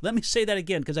 Let me say that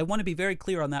again, because I want to be very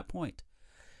clear on that point.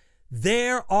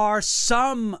 There are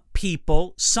some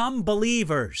people, some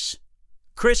believers,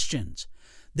 Christians,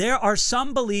 there are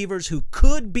some believers who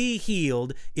could be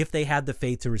healed if they had the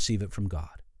faith to receive it from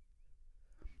God.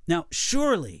 Now,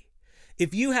 surely,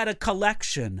 if you had a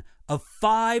collection of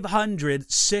 500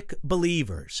 sick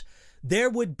believers, there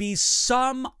would be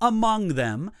some among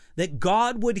them that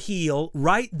God would heal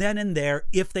right then and there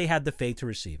if they had the faith to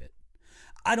receive it.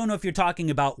 I don't know if you're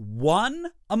talking about one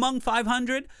among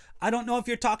 500. I don't know if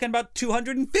you're talking about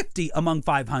 250 among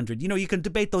 500. You can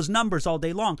debate those numbers all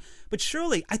day long. But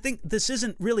surely, I think this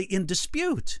isn't really in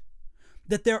dispute,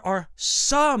 that there are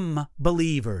some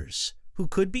believers who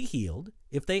could be healed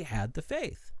if they had the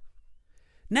faith.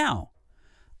 Now,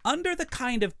 under the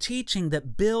kind of teaching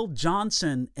that Bill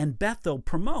Johnson and Bethel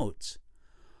promotes,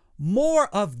 more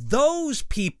of those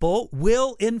people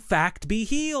will in fact be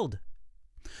healed.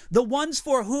 The ones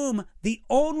for whom the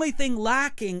only thing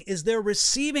lacking is their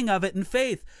receiving of it in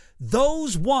faith,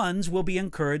 those ones will be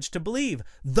encouraged to believe.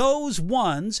 Those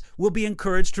ones will be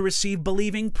encouraged to receive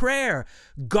believing prayer.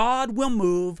 God will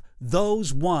move.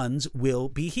 Those ones will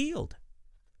be healed.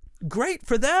 Great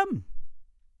for them.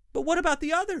 But what about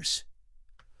the others?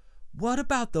 What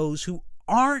about those who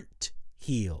aren't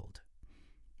healed?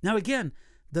 Now again,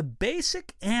 the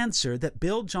basic answer that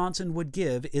Bill Johnson would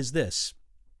give is this: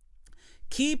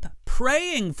 keep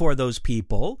praying for those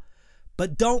people,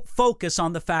 but don't focus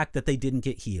on the fact that they didn't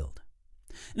get healed.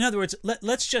 In other words,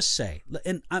 let's just say,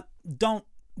 and don't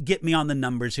get me on the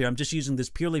numbers here, I'm just using this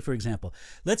purely for example.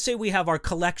 Let's say we have our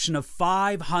collection of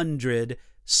 500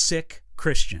 sick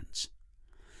Christians,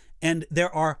 and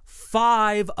there are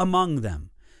 5 among them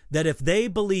that if they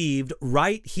believed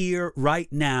right here,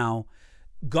 right now,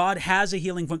 God has a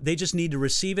healing, they just need to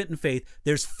receive it in faith.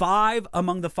 There's 5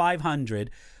 among the 500.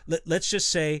 Let's just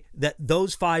say that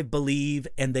those 5 believe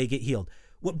and they get healed.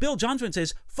 What Bill Johnston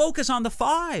says, focus on the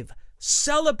 5.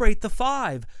 Celebrate the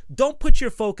 5. Don't put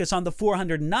your focus on the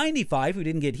 495 who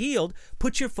didn't get healed.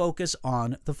 Put your focus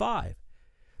on the 5.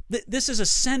 This is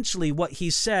essentially what he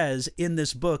says in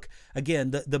this book.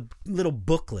 Again, the little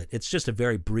booklet. It's just a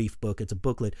very brief book. It's a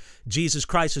booklet. Jesus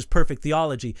Christ's Perfect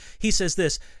Theology. He says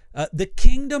this, the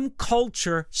kingdom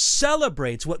culture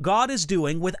celebrates what God is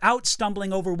doing without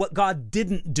stumbling over what God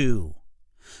didn't do.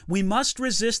 We must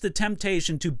resist the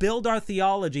temptation to build our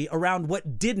theology around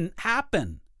what didn't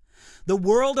happen. The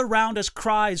world around us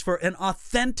cries for an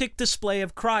authentic display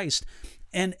of Christ.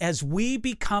 And as we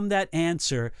become that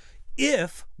answer,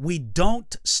 if we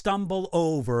don't stumble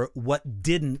over what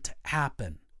didn't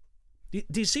happen. Do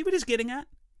you see what he's getting at?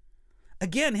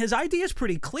 Again, his idea is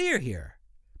pretty clear here.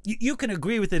 You can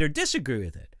agree with it or disagree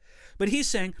with it. But he's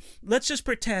saying, let's just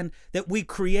pretend that we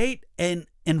create an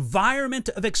environment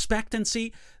of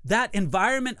expectancy. That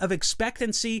environment of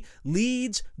expectancy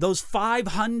leads those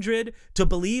 500 to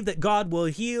believe that God will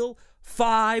heal.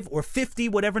 5 or 50,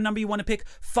 whatever number you want to pick.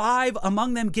 5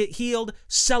 among them get healed.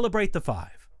 Celebrate the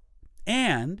 5.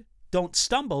 And don't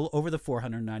stumble over the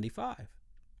 495.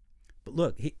 But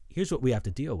look, here's what we have to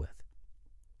deal with.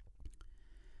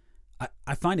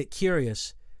 I find it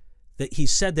curious that he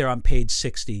said there on page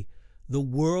 60, the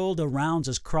world around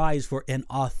us cries for an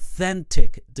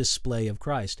authentic display of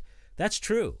Christ. That's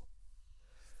true.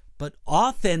 But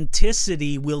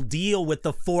authenticity will deal with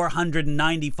the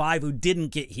 495 who didn't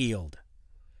get healed,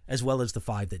 as well as the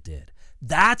 5 that did.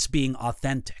 That's being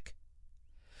authentic.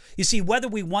 You see, whether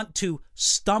we want to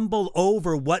stumble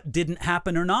over what didn't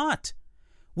happen or not,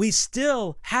 we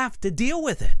still have to deal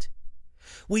with it.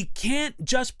 We can't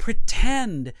just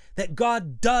pretend that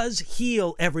God does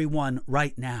heal everyone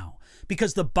right now,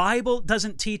 because the Bible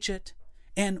doesn't teach it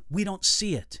and we don't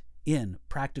see it in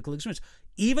practical experience.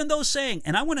 Even though saying,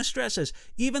 and I want to stress this,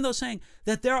 even though saying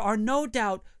that there are no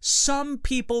doubt some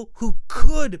people who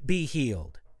could be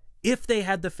healed if they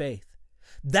had the faith.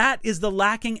 That is the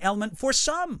lacking element for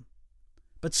some,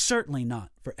 but certainly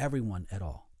not for everyone at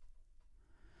all.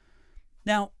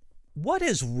 Now, what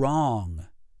is wrong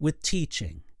with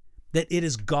teaching that it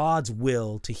is God's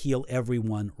will to heal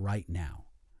everyone right now?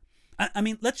 I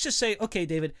mean, let's just say, okay,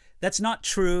 David, that's not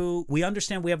true. We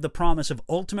understand we have the promise of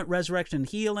ultimate resurrection and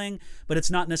healing, but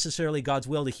it's not necessarily God's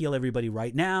will to heal everybody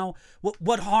right now.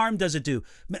 What harm does it do?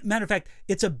 Matter of fact,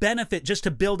 it's a benefit just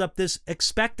to build up this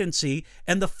expectancy,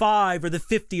 and the 5 or the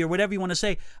 50 or whatever you want to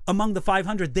say, among the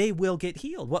 500, they will get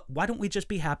healed. Why don't we just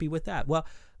be happy with that? Well,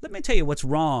 let me tell you what's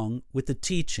wrong with the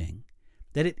teaching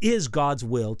that it is God's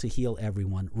will to heal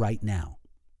everyone right now.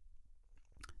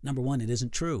 Number one, it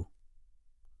isn't true.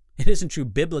 It isn't true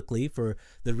biblically for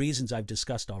the reasons I've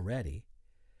discussed already.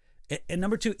 And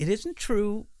number two, it isn't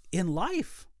true in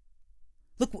life.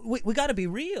 Look, we got to be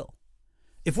real.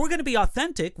 If we're going to be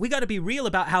authentic, we got to be real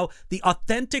about how the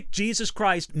authentic Jesus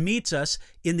Christ meets us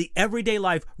in the everyday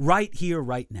life right here,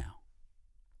 right now.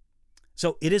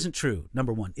 So it isn't true,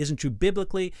 number one. It isn't true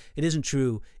biblically. It isn't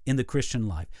true in the Christian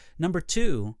life. Number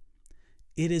two,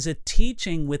 it is a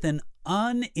teaching with an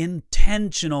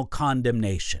unintentional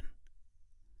condemnation.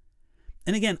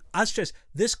 And again, I stress,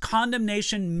 this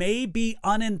condemnation may be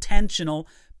unintentional,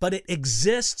 but it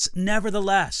exists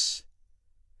nevertheless.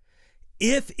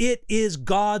 If it is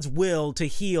God's will to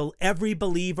heal every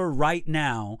believer right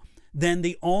now, then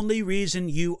the only reason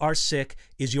you are sick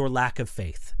is your lack of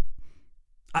faith.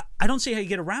 I don't see how you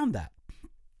get around that.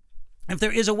 If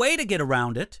there is a way to get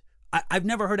around it, I've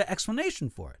never heard an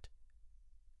explanation for it.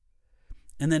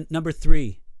 And then number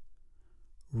three,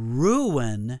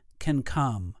 ruin can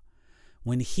come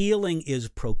when healing is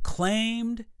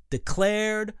proclaimed,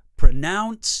 declared,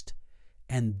 pronounced,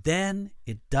 and then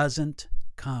it doesn't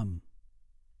come.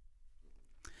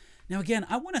 Now again,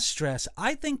 I want to stress,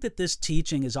 I think that this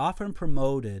teaching is often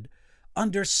promoted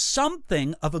under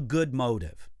something of a good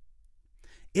motive.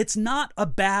 It's not a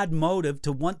bad motive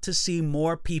to want to see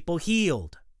more people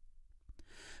healed.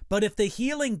 But if the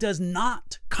healing does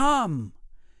not come,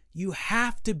 you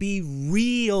have to be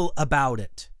real about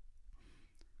it.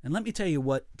 And let me tell you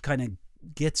what kind of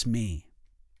gets me.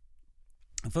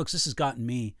 And folks, this has gotten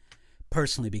me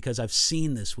personally because I've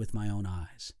seen this with my own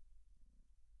eyes.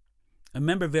 I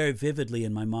remember very vividly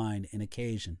in my mind an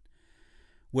occasion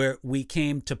where we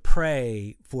came to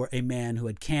pray for a man who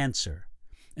had cancer,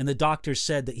 and the doctor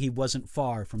said that he wasn't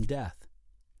far from death.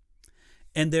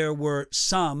 And there were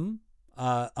some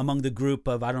among the group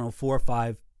of, 4 or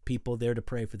 5 people there to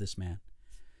pray for this man.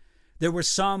 There were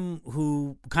some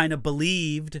who kind of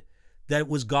believed that it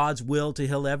was God's will to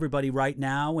heal everybody right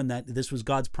now, and that this was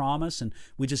God's promise, and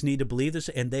we just need to believe this.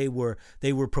 And they were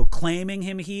proclaiming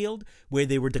him healed, where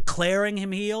they were declaring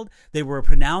him healed. They were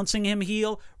pronouncing him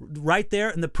healed right there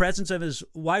in the presence of his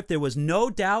wife. There was no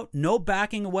doubt, no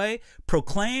backing away.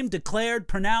 Proclaimed, declared,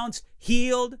 pronounced,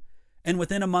 healed, and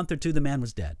within a month or two, the man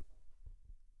was dead.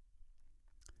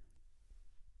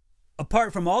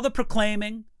 Apart from all the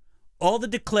proclaiming, all the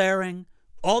declaring,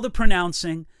 all the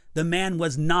pronouncing, the man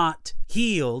was not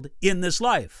healed in this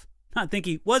life. I think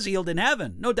he was healed in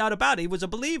heaven. No doubt about it. He was a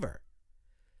believer.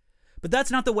 But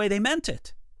that's not the way they meant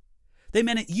it. They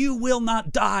meant it, you will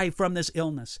not die from this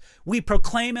illness. We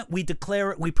proclaim it, we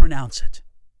declare it, we pronounce it.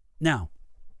 Now,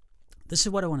 this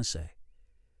is what I want to say.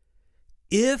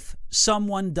 If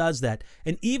someone does that,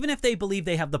 and even if they believe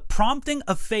they have the prompting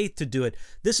of faith to do it,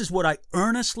 this is what I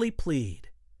earnestly plead.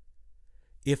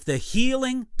 If the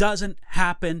healing doesn't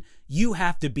happen, you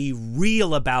have to be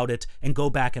real about it and go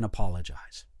back and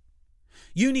apologize.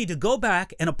 You need to go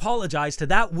back and apologize to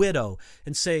that widow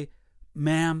and say,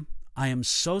 ma'am, I am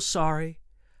so sorry.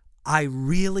 I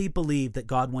really believe that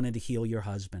God wanted to heal your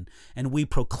husband. And we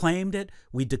proclaimed it,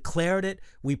 we declared it,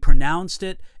 we pronounced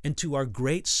it, and to our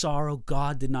great sorrow,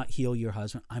 God did not heal your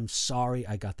husband. I'm sorry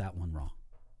I got that one wrong.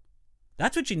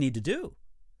 That's what you need to do.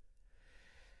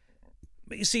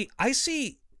 But you see, I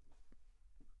see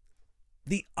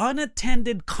the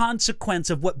unattended consequence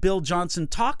of what Bill Johnson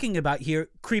talking about here,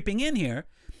 creeping in here.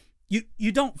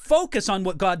 You don't focus on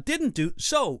what God didn't do.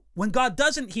 So when God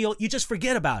doesn't heal, you just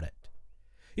forget about it.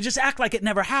 You just act like it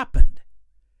never happened.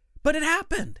 But it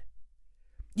happened.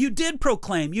 You did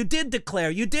proclaim, you did declare,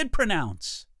 you did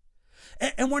pronounce.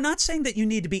 And we're not saying that you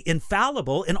need to be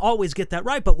infallible and always get that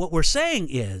right. But what we're saying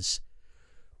is,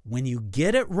 when you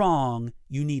get it wrong,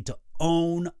 you need to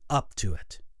own up to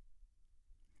it.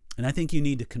 And I think you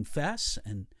need to confess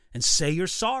and say you're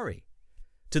sorry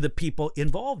to the people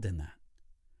involved in that.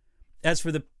 As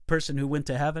for the person who went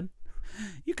to heaven,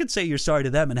 you can say you're sorry to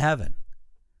them in heaven.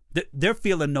 They're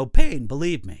feeling no pain,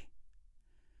 believe me.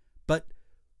 But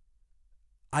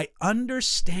I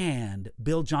understand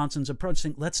Bill Johnson's approach,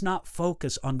 saying let's not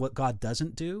focus on what God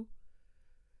doesn't do,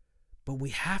 but we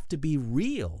have to be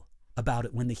real about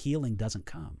it when the healing doesn't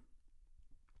come.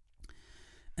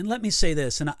 And let me say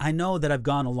this, and I know that I've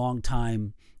gone a long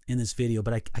time in this video,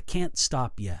 but I can't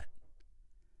stop yet.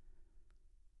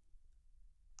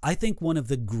 I think one of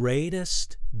the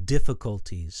greatest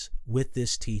difficulties with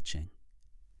this teaching,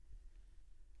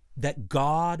 that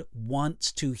God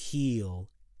wants to heal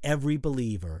every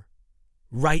believer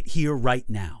right here, right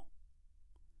now.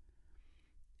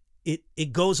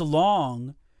 It goes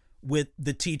along with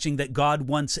the teaching that God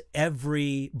wants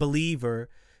every believer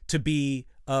to be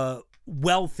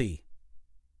wealthy,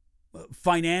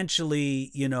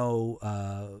 financially,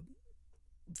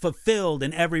 fulfilled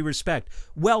in every respect,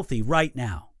 wealthy right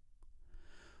now.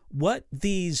 What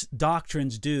these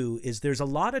doctrines do is there's a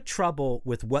lot of trouble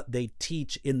with what they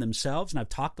teach in themselves, and I've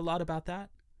talked a lot about that.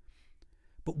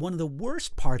 But one of the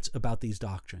worst parts about these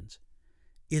doctrines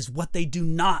is what they do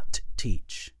not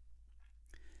teach.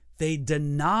 They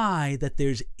deny that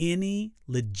there's any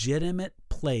legitimate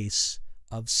place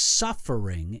of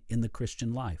suffering in the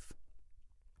Christian life.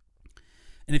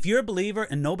 And if you're a believer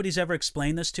and nobody's ever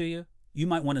explained this to you, you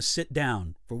might want to sit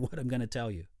down for what I'm going to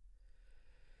tell you.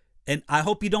 And I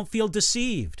hope you don't feel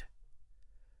deceived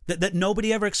that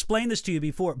nobody ever explained this to you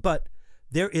before. But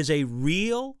there is a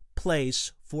real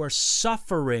place for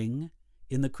suffering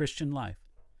in the Christian life.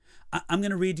 I'm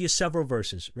going to read you several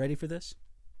verses. Ready for this?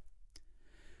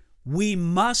 We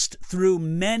must, through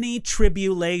many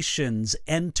tribulations,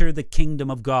 enter the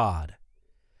kingdom of God.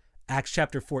 Acts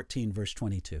chapter 14, verse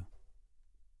 22.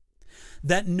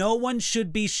 That no one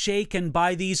should be shaken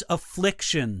by these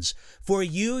afflictions, for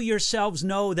you yourselves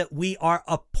know that we are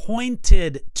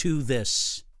appointed to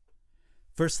this.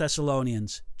 1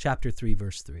 Thessalonians chapter 3,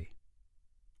 verse 3.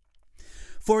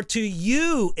 For to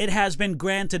you it has been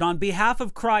granted on behalf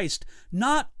of Christ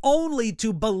not only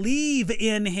to believe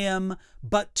in him,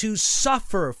 but to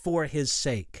suffer for his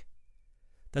sake.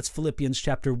 That's Philippians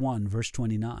chapter 1, verse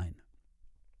 29.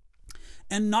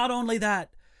 And not only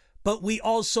that, but we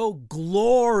also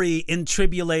glory in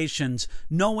tribulations,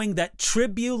 knowing that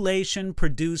tribulation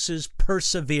produces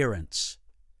perseverance.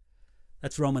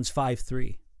 That's Romans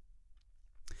 5:3.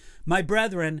 My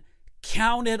brethren,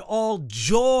 Count it all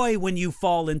joy when you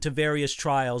fall into various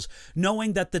trials,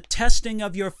 knowing that the testing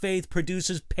of your faith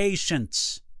produces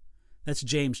patience. That's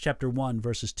James chapter 1,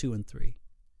 verses 2 and 3.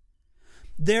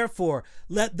 Therefore,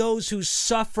 let those who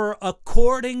suffer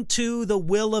according to the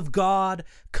will of God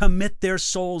commit their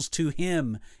souls to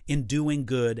Him in doing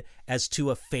good as to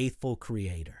a faithful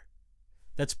Creator.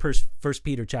 That's 1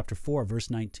 Peter chapter 4, verse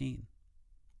 19.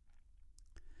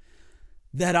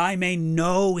 That I may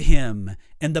know Him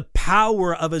and the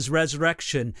power of His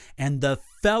resurrection and the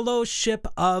fellowship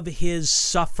of His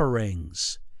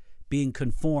sufferings, being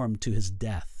conformed to His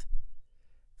death.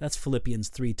 That's Philippians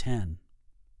 3:10.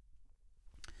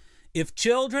 If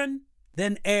children,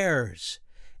 then heirs,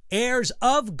 heirs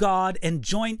of God and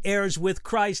joint heirs with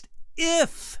Christ,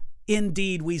 if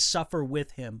indeed we suffer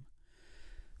with Him,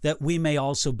 that we may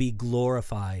also be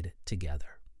glorified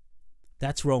together.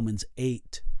 That's Romans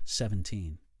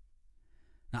 8:17.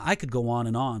 Now, I could go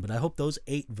on, but I hope those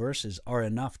 8 verses are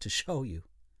enough to show you.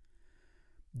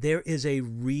 There is a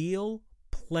real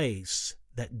place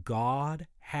that God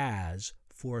has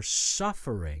for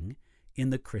suffering in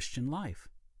the Christian life.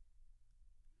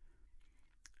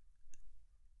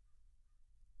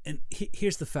 And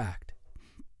here's the fact.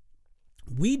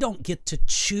 We don't get to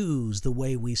choose the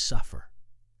way we suffer.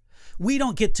 We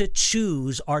don't get to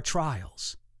choose our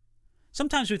trials.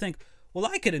 Sometimes we think, well,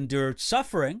 I could endure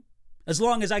suffering as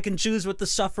long as I can choose what the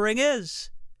suffering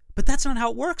is. But that's not how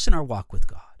it works in our walk with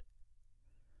God.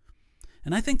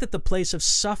 And I think that the place of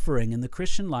suffering in the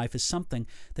Christian life is something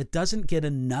that doesn't get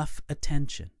enough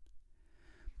attention.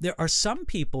 There are some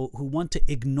people who want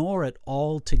to ignore it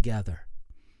altogether.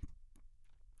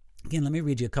 Again, let me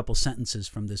read you a couple sentences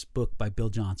from this book by Bill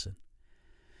Johnson.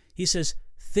 He says,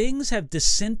 "Things have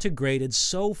disintegrated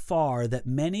so far that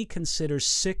many consider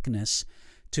sickness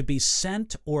to be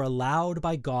sent or allowed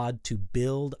by God to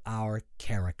build our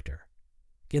character."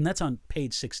 Again, that's on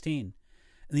page 16.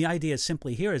 And the idea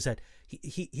simply here is that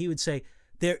he would say,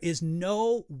 there is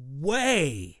no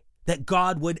way that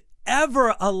God would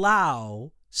ever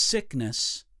allow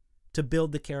sickness to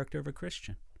build the character of a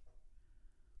Christian.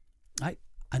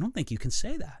 I don't think you can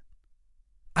say that.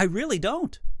 I really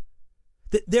don't.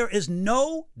 There is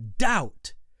no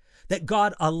doubt that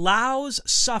God allows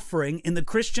suffering in the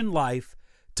Christian life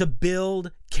to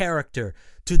build character,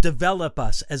 to develop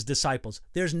us as disciples.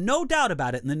 There's no doubt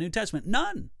about it in the New Testament,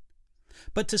 none.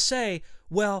 But to say,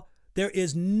 well, there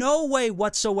is no way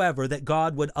whatsoever that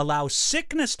God would allow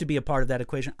sickness to be a part of that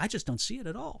equation, I just don't see it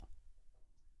at all.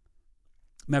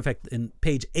 Matter of fact, in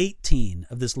page 18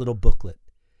 of this little booklet,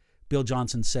 Bill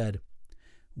Johnson said,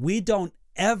 "We don't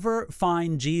ever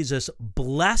find Jesus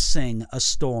blessing a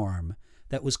storm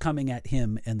that was coming at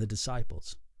him and the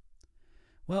disciples."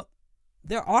 Well,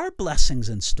 there are blessings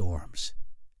in storms.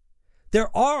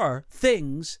 There are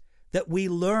things that we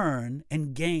learn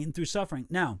and gain through suffering.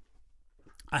 Now,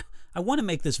 I want to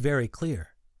make this very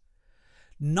clear.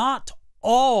 Not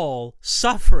all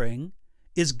suffering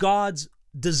is God's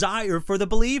desire for the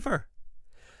believer.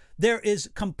 There is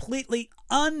completely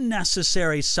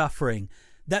unnecessary suffering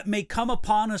that may come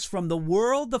upon us from the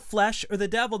world, the flesh, or the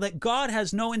devil that God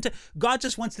has no intent. God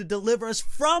just wants to deliver us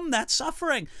from that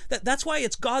suffering. That's why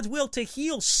it's God's will to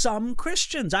heal some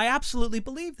Christians. I absolutely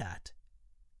believe that.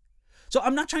 So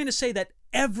I'm not trying to say that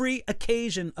every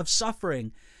occasion of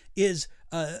suffering is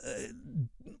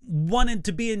wanted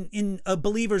to be in a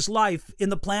believer's life, in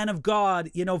the plan of God,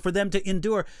 for them to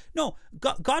endure. No,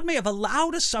 God may have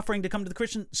allowed a suffering to come to the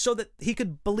Christian so that he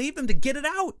could believe them to get it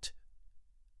out.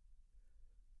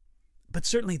 But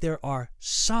certainly there are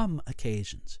some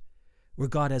occasions where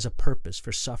God has a purpose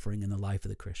for suffering in the life of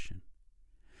the Christian.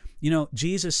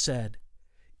 Jesus said,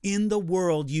 "In the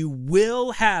world you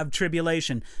will have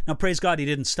tribulation." Now, praise God, he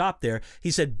didn't stop there.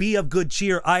 He said, "Be of good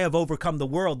cheer, I have overcome the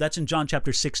world." That's in John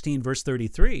chapter 16, verse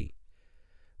 33.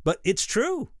 But it's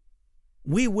true.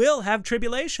 We will have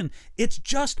tribulation. It's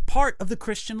just part of the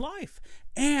Christian life.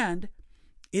 And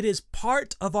it is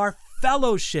part of our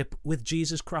fellowship with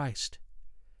Jesus Christ.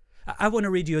 I want to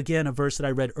read you again a verse that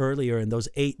I read earlier in those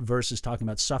 8 verses talking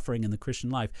about suffering in the Christian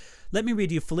life. Let me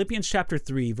read you Philippians chapter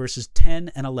 3, verses 10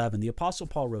 and 11. The Apostle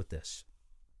Paul wrote this: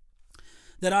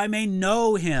 "That I may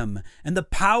know him and the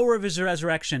power of his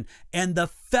resurrection and the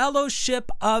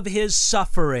fellowship of his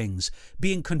sufferings,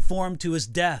 being conformed to his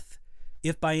death,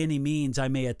 if by any means I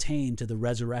may attain to the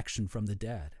resurrection from the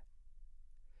dead."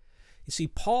 You see,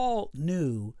 Paul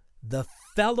knew the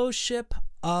fellowship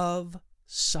of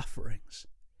sufferings.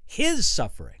 His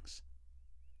sufferings,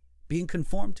 being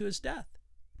conformed to his death.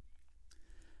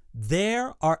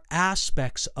 There are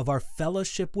aspects of our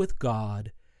fellowship with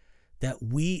God that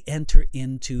we enter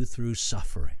into through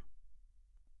suffering.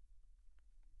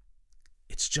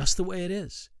 just the way it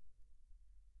is.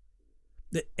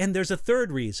 And there's a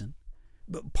third reason.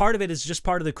 Part of it is just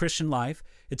part of the Christian life.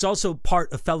 It's also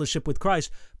part of fellowship with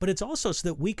Christ, but it's also so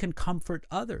that we can comfort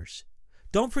others.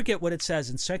 Don't forget what it says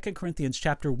in 2 Corinthians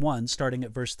chapter 1, starting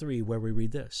at verse 3, where we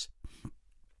read this.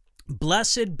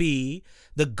 Blessed be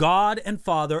the God and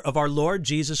Father of our Lord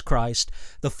Jesus Christ,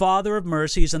 the Father of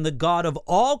mercies and the God of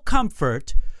all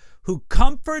comfort, who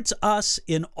comforts us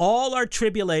in all our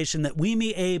tribulation, that we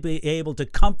may be able to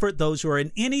comfort those who are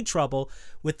in any trouble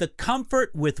with the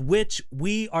comfort with which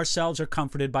we ourselves are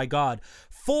comforted by God.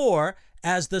 For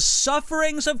as the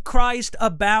sufferings of Christ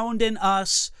abound in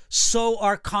us, so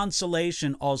our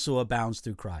consolation also abounds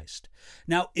through Christ.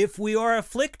 Now, if we are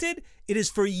afflicted, it is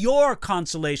for your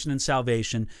consolation and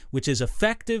salvation, which is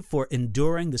effective for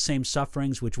enduring the same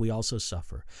sufferings which we also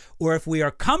suffer. Or if we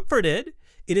are comforted,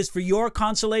 it is for your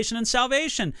consolation and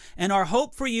salvation. And our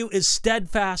hope for you is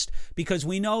steadfast, because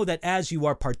we know that as you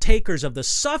are partakers of the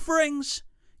sufferings,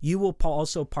 you will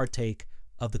also partake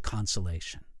of the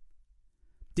consolation.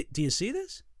 Do you see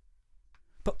this?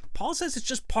 But Paul says it's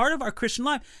just part of our Christian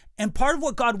life. And part of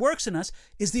what God works in us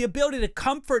is the ability to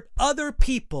comfort other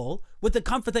people with the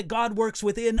comfort that God works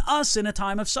within us in a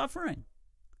time of suffering.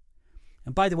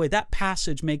 And by the way, that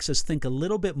passage makes us think a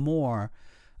little bit more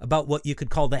about what you could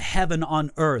call the heaven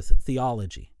on earth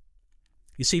theology.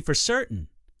 You see, for certain,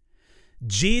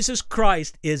 Jesus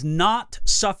Christ is not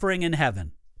suffering in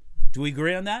heaven. Do we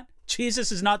agree on that?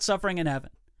 Jesus is not suffering in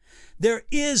heaven. There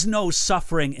is no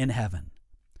suffering in heaven.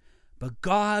 But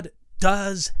God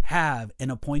does have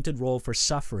an appointed role for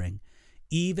suffering,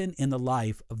 even in the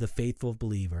life of the faithful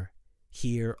believer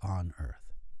here on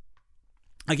earth.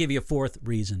 I'll give you a fourth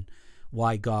reason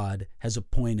why God has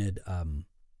appointed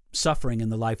suffering in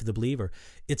the life of the believer.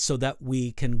 It's so that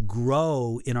we can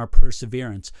grow in our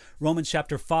perseverance. Romans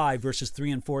chapter 5, verses 3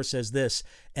 and 4 says this,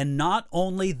 and not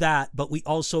only that, but we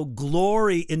also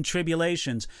glory in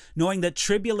tribulations, knowing that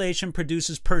tribulation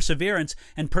produces perseverance,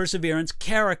 and perseverance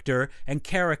character, and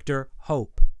character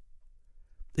hope.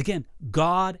 Again,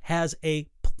 God has a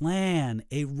plan,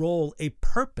 a role, a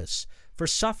purpose for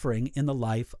suffering in the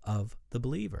life of the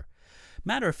believer.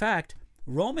 Matter of fact,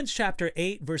 Romans chapter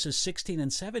 8, verses 16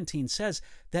 and 17 says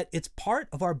that it's part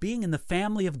of our being in the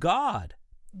family of God.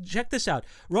 Check this out.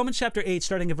 Romans chapter 8,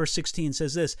 starting at verse 16,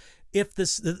 says this, if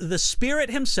the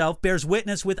Spirit himself bears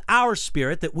witness with our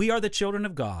spirit that we are the children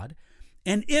of God,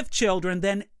 and if children,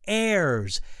 then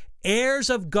heirs, heirs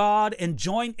of God and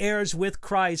joint heirs with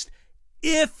Christ,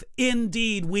 if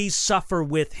indeed we suffer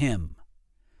with him,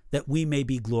 that we may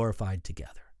be glorified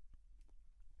together.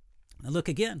 Now look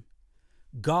again.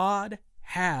 God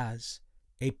has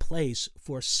a place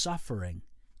for suffering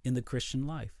in the Christian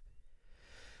life.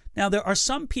 Now, there are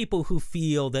some people who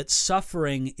feel that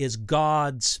suffering is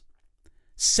God's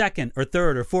second or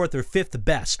third or fourth or fifth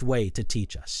best way to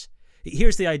teach us.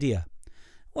 Here's the idea.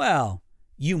 Well,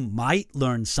 you might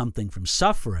learn something from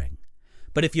suffering,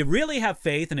 but if you really have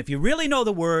faith and if you really know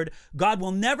the Word, God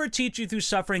will never teach you through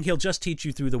suffering. He'll just teach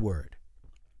you through the Word.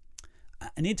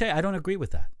 I need to tell you, I don't agree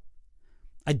with that.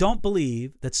 I don't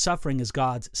believe that suffering is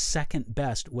God's second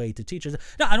best way to teach us.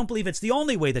 No, I don't believe it's the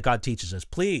only way that God teaches us.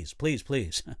 Please, please,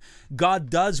 please.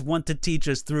 God does want to teach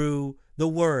us through the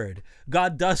Word.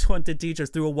 God does want to teach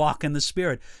us through a walk in the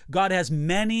Spirit. God has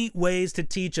many ways to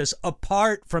teach us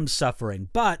apart from suffering,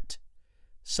 but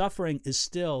suffering is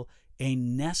still a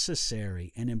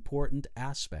necessary and important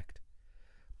aspect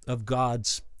of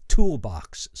God's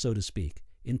toolbox, so to speak,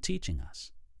 in teaching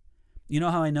us. You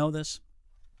know how I know this?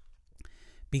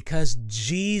 Because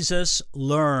Jesus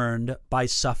learned by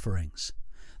sufferings.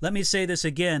 Let me say this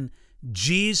again.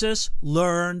 Jesus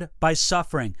learned by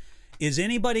suffering. Is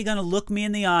anybody going to look me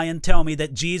in the eye and tell me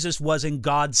that Jesus wasn't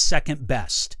God's second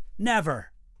best?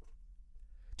 Never.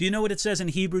 Do you know what it says in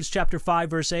Hebrews chapter 5,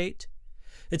 verse 8?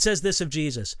 It says this of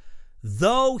Jesus,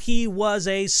 though he was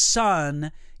a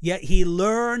son, yet he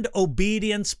learned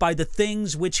obedience by the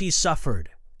things which he suffered.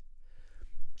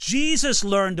 Jesus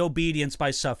learned obedience by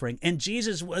suffering, and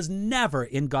Jesus was never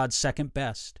in God's second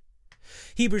best.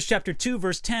 Hebrews chapter 2,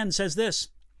 verse 10 says this,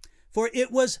 for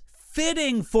it was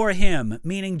fitting for him,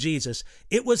 meaning Jesus,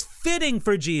 it was fitting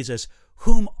for Jesus,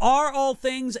 whom are all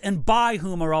things and by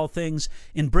whom are all things,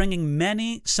 in bringing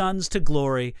many sons to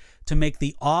glory, to make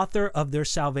the author of their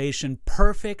salvation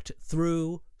perfect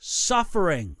through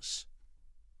sufferings.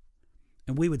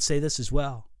 And we would say this as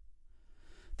well,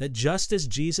 that just as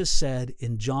Jesus said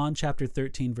in John chapter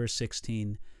 13, verse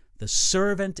 16, the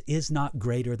servant is not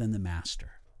greater than the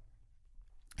master.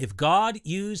 If God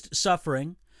used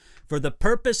suffering for the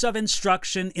purpose of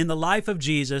instruction in the life of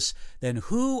Jesus, then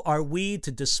who are we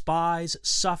to despise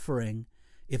suffering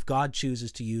if God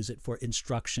chooses to use it for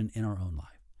instruction in our own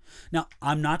life. Now,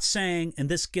 I'm not saying, and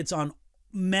this gets on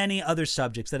many other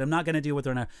subjects that I'm not going to deal with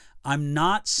right now, I'm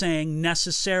not saying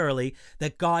necessarily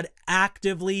that God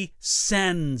actively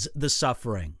sends the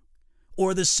suffering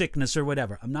or the sickness or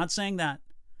whatever. I'm not saying that.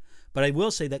 But I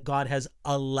will say that God has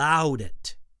allowed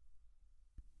it.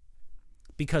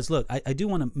 Because look, I do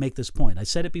want to make this point. I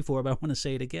said it before, but I want to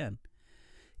say it again.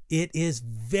 It is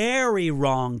very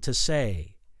wrong to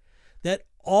say that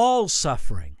all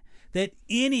suffering that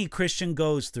any Christian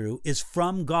goes through is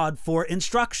from God for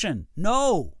instruction.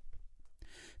 No.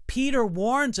 Peter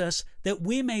warns us that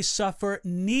we may suffer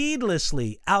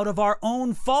needlessly out of our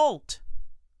own fault.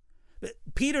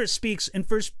 Peter speaks in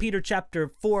 1 Peter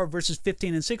chapter 4, verses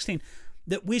 15 and 16,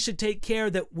 that we should take care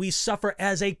that we suffer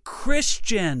as a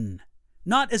Christian,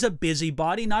 not as a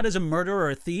busybody, not as a murderer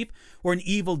or a thief or an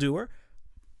evildoer.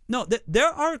 No, there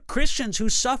are Christians who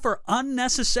suffer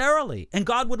unnecessarily, and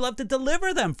God would love to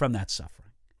deliver them from that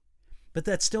suffering. But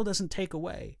that still doesn't take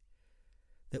away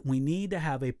that we need to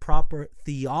have a proper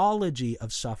theology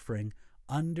of suffering,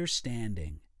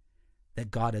 understanding that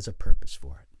God has a purpose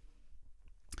for it.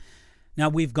 Now,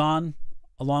 we've gone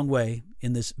a long way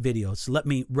in this video, so let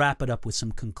me wrap it up with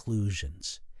some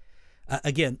conclusions.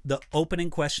 Again, the opening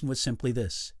question was simply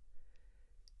this: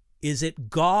 is it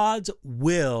God's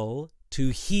will to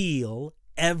heal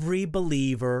every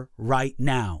believer right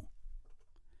now?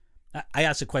 I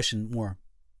asked a question more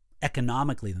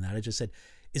economically than that. I just said,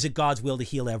 is it God's will to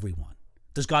heal everyone?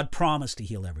 Does God promise to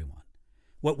heal everyone?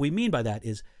 What we mean by that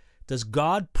is, does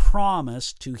God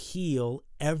promise to heal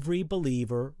every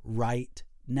believer right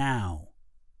now?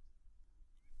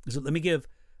 So let me give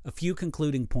a few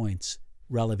concluding points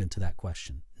relevant to that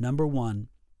question. Number one,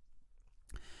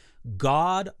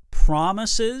 God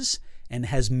promises and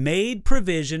has made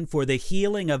provision for the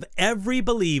healing of every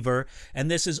believer, and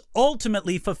this is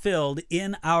ultimately fulfilled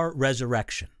in our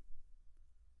resurrection.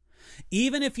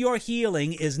 Even if your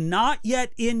healing is not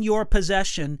yet in your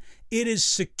possession, it is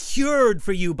secured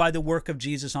for you by the work of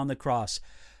Jesus on the cross.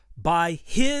 By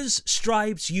his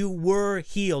stripes you were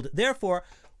healed. Therefore,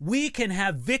 we can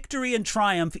have victory and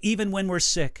triumph even when we're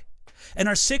sick. And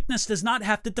our sickness does not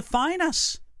have to define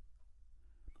us.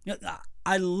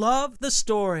 I love the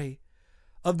story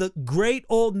of the great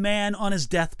old man on his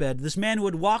deathbed, this man who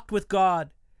had walked with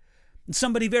God. And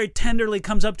somebody very tenderly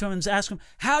comes up to him and asks him,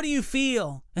 "How do you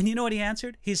feel?" And you know what he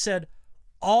answered? He said,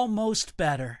 "Almost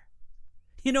better."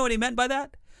 You know what he meant by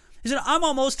that? He said, "I'm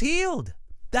almost healed."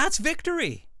 That's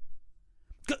victory.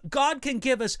 God can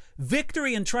give us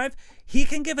victory and triumph. He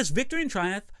can give us victory and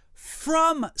triumph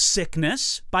from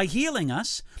sickness by healing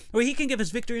us, or he can give us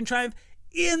victory and triumph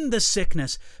in the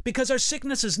sickness, because our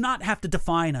sickness does not have to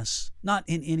define us, not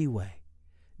in any way.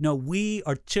 No, we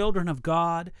are children of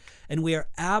God, and we are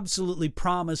absolutely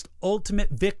promised ultimate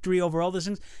victory over all those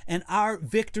things. And our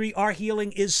victory, our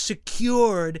healing is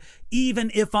secured,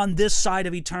 even if on this side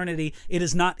of eternity, it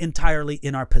is not entirely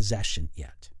in our possession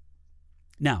yet.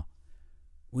 Now,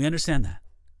 we understand that.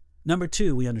 Number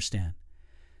two, we understand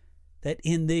that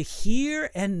in the here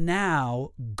and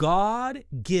now, God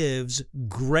gives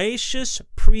gracious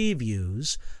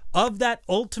previews of that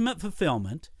ultimate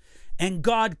fulfillment, and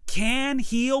God can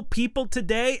heal people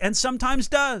today and sometimes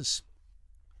does.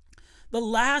 The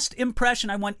last impression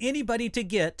I want anybody to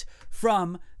get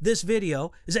from this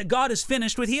video is that God is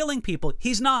finished with healing people.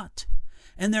 He's not.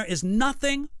 And there is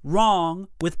nothing wrong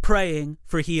with praying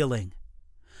for healing.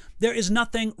 There is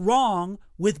nothing wrong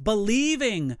with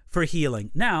believing for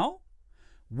healing. Now,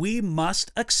 we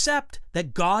must accept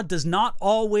that God does not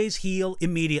always heal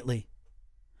immediately.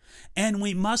 And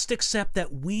we must accept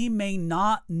that we may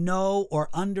not know or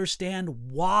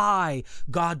understand why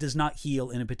God does not heal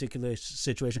in a particular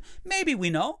situation. Maybe we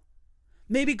know.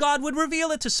 Maybe God would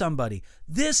reveal it to somebody.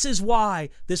 This is why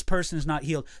this person is not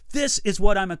healed. This is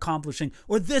what I'm accomplishing,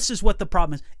 or this is what the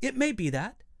problem is. It may be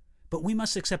that, but we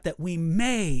must accept that we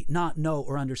may not know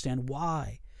or understand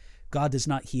why God does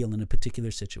not heal in a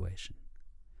particular situation.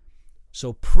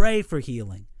 So pray for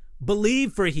healing,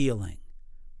 believe for healing,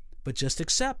 but just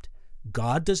accept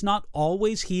God does not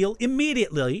always heal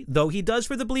immediately, though he does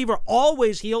for the believer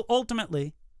always heal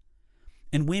ultimately.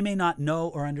 And we may not know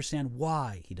or understand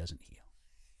why he doesn't heal.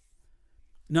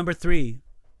 Number three,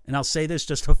 and I'll say this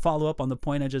just to follow up on the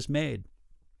point I just made.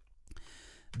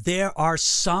 There are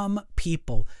some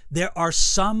people, there are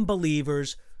some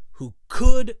believers who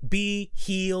could be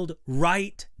healed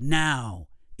right now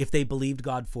if they believed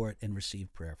God for it and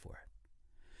received prayer for it.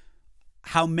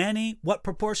 How many, what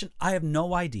proportion, I have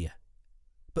no idea.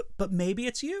 But maybe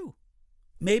it's you.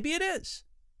 Maybe it is.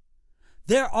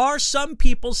 There are some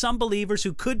people, some believers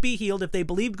who could be healed if they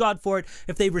believed God for it,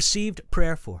 if they received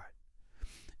prayer for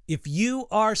it. If you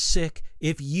are sick,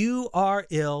 if you are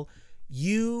ill,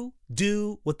 you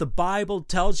do what the Bible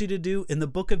tells you to do in the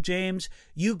book of James.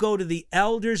 You go to the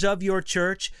elders of your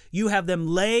church, you have them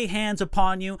lay hands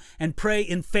upon you and pray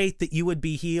in faith that you would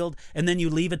be healed, and then you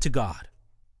leave it to God.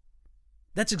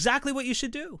 That's exactly what you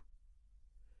should do.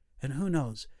 And who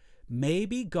knows,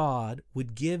 maybe God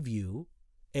would give you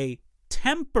a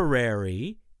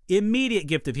temporary, immediate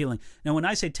gift of healing. Now, when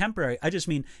I say temporary, I just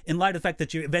mean in light of the fact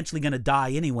that you're eventually going to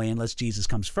die anyway unless Jesus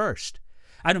comes first.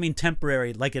 I don't mean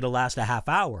temporary like it'll last a half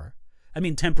hour. I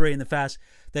mean temporary in the fact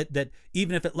that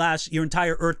even if it lasts your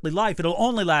entire earthly life, it'll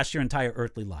only last your entire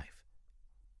earthly life.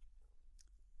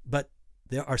 But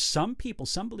there are some people,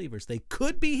 some believers, they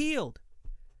could be healed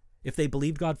if they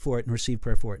believed God for it and received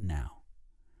prayer for it now.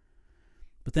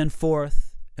 But then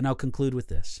fourth, and I'll conclude with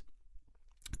this,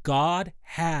 God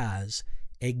has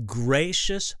a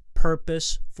gracious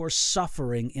purpose for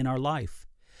suffering in our life.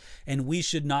 And we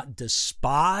should not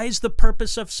despise the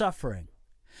purpose of suffering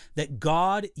that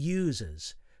God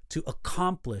uses to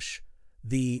accomplish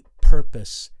the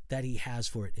purpose that he has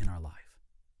for it in our life.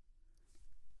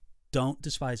 Don't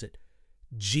despise it.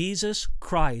 Jesus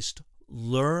Christ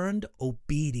learned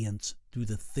obedience through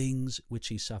the things which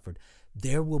he suffered.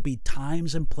 There will be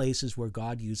times and places where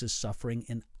God uses suffering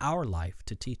in our life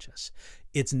to teach us.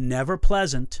 It's never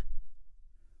pleasant,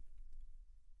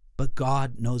 but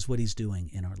God knows what he's doing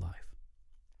in our life.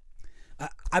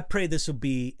 I pray this will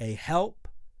be a help,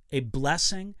 a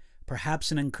blessing, perhaps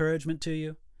an encouragement to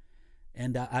you.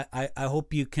 And I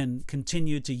hope you can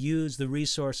continue to use the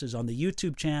resources on the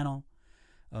YouTube channel,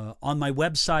 on my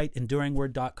website,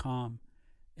 enduringword.com.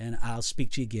 And I'll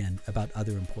speak to you again about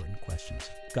other important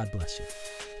questions. God bless you.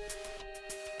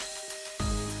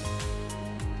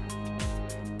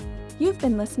 You've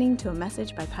been listening to a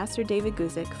message by Pastor David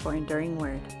Guzik for Enduring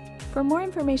Word. For more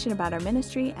information about our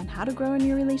ministry and how to grow in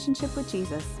your relationship with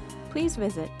Jesus, please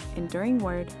visit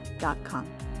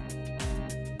enduringword.com.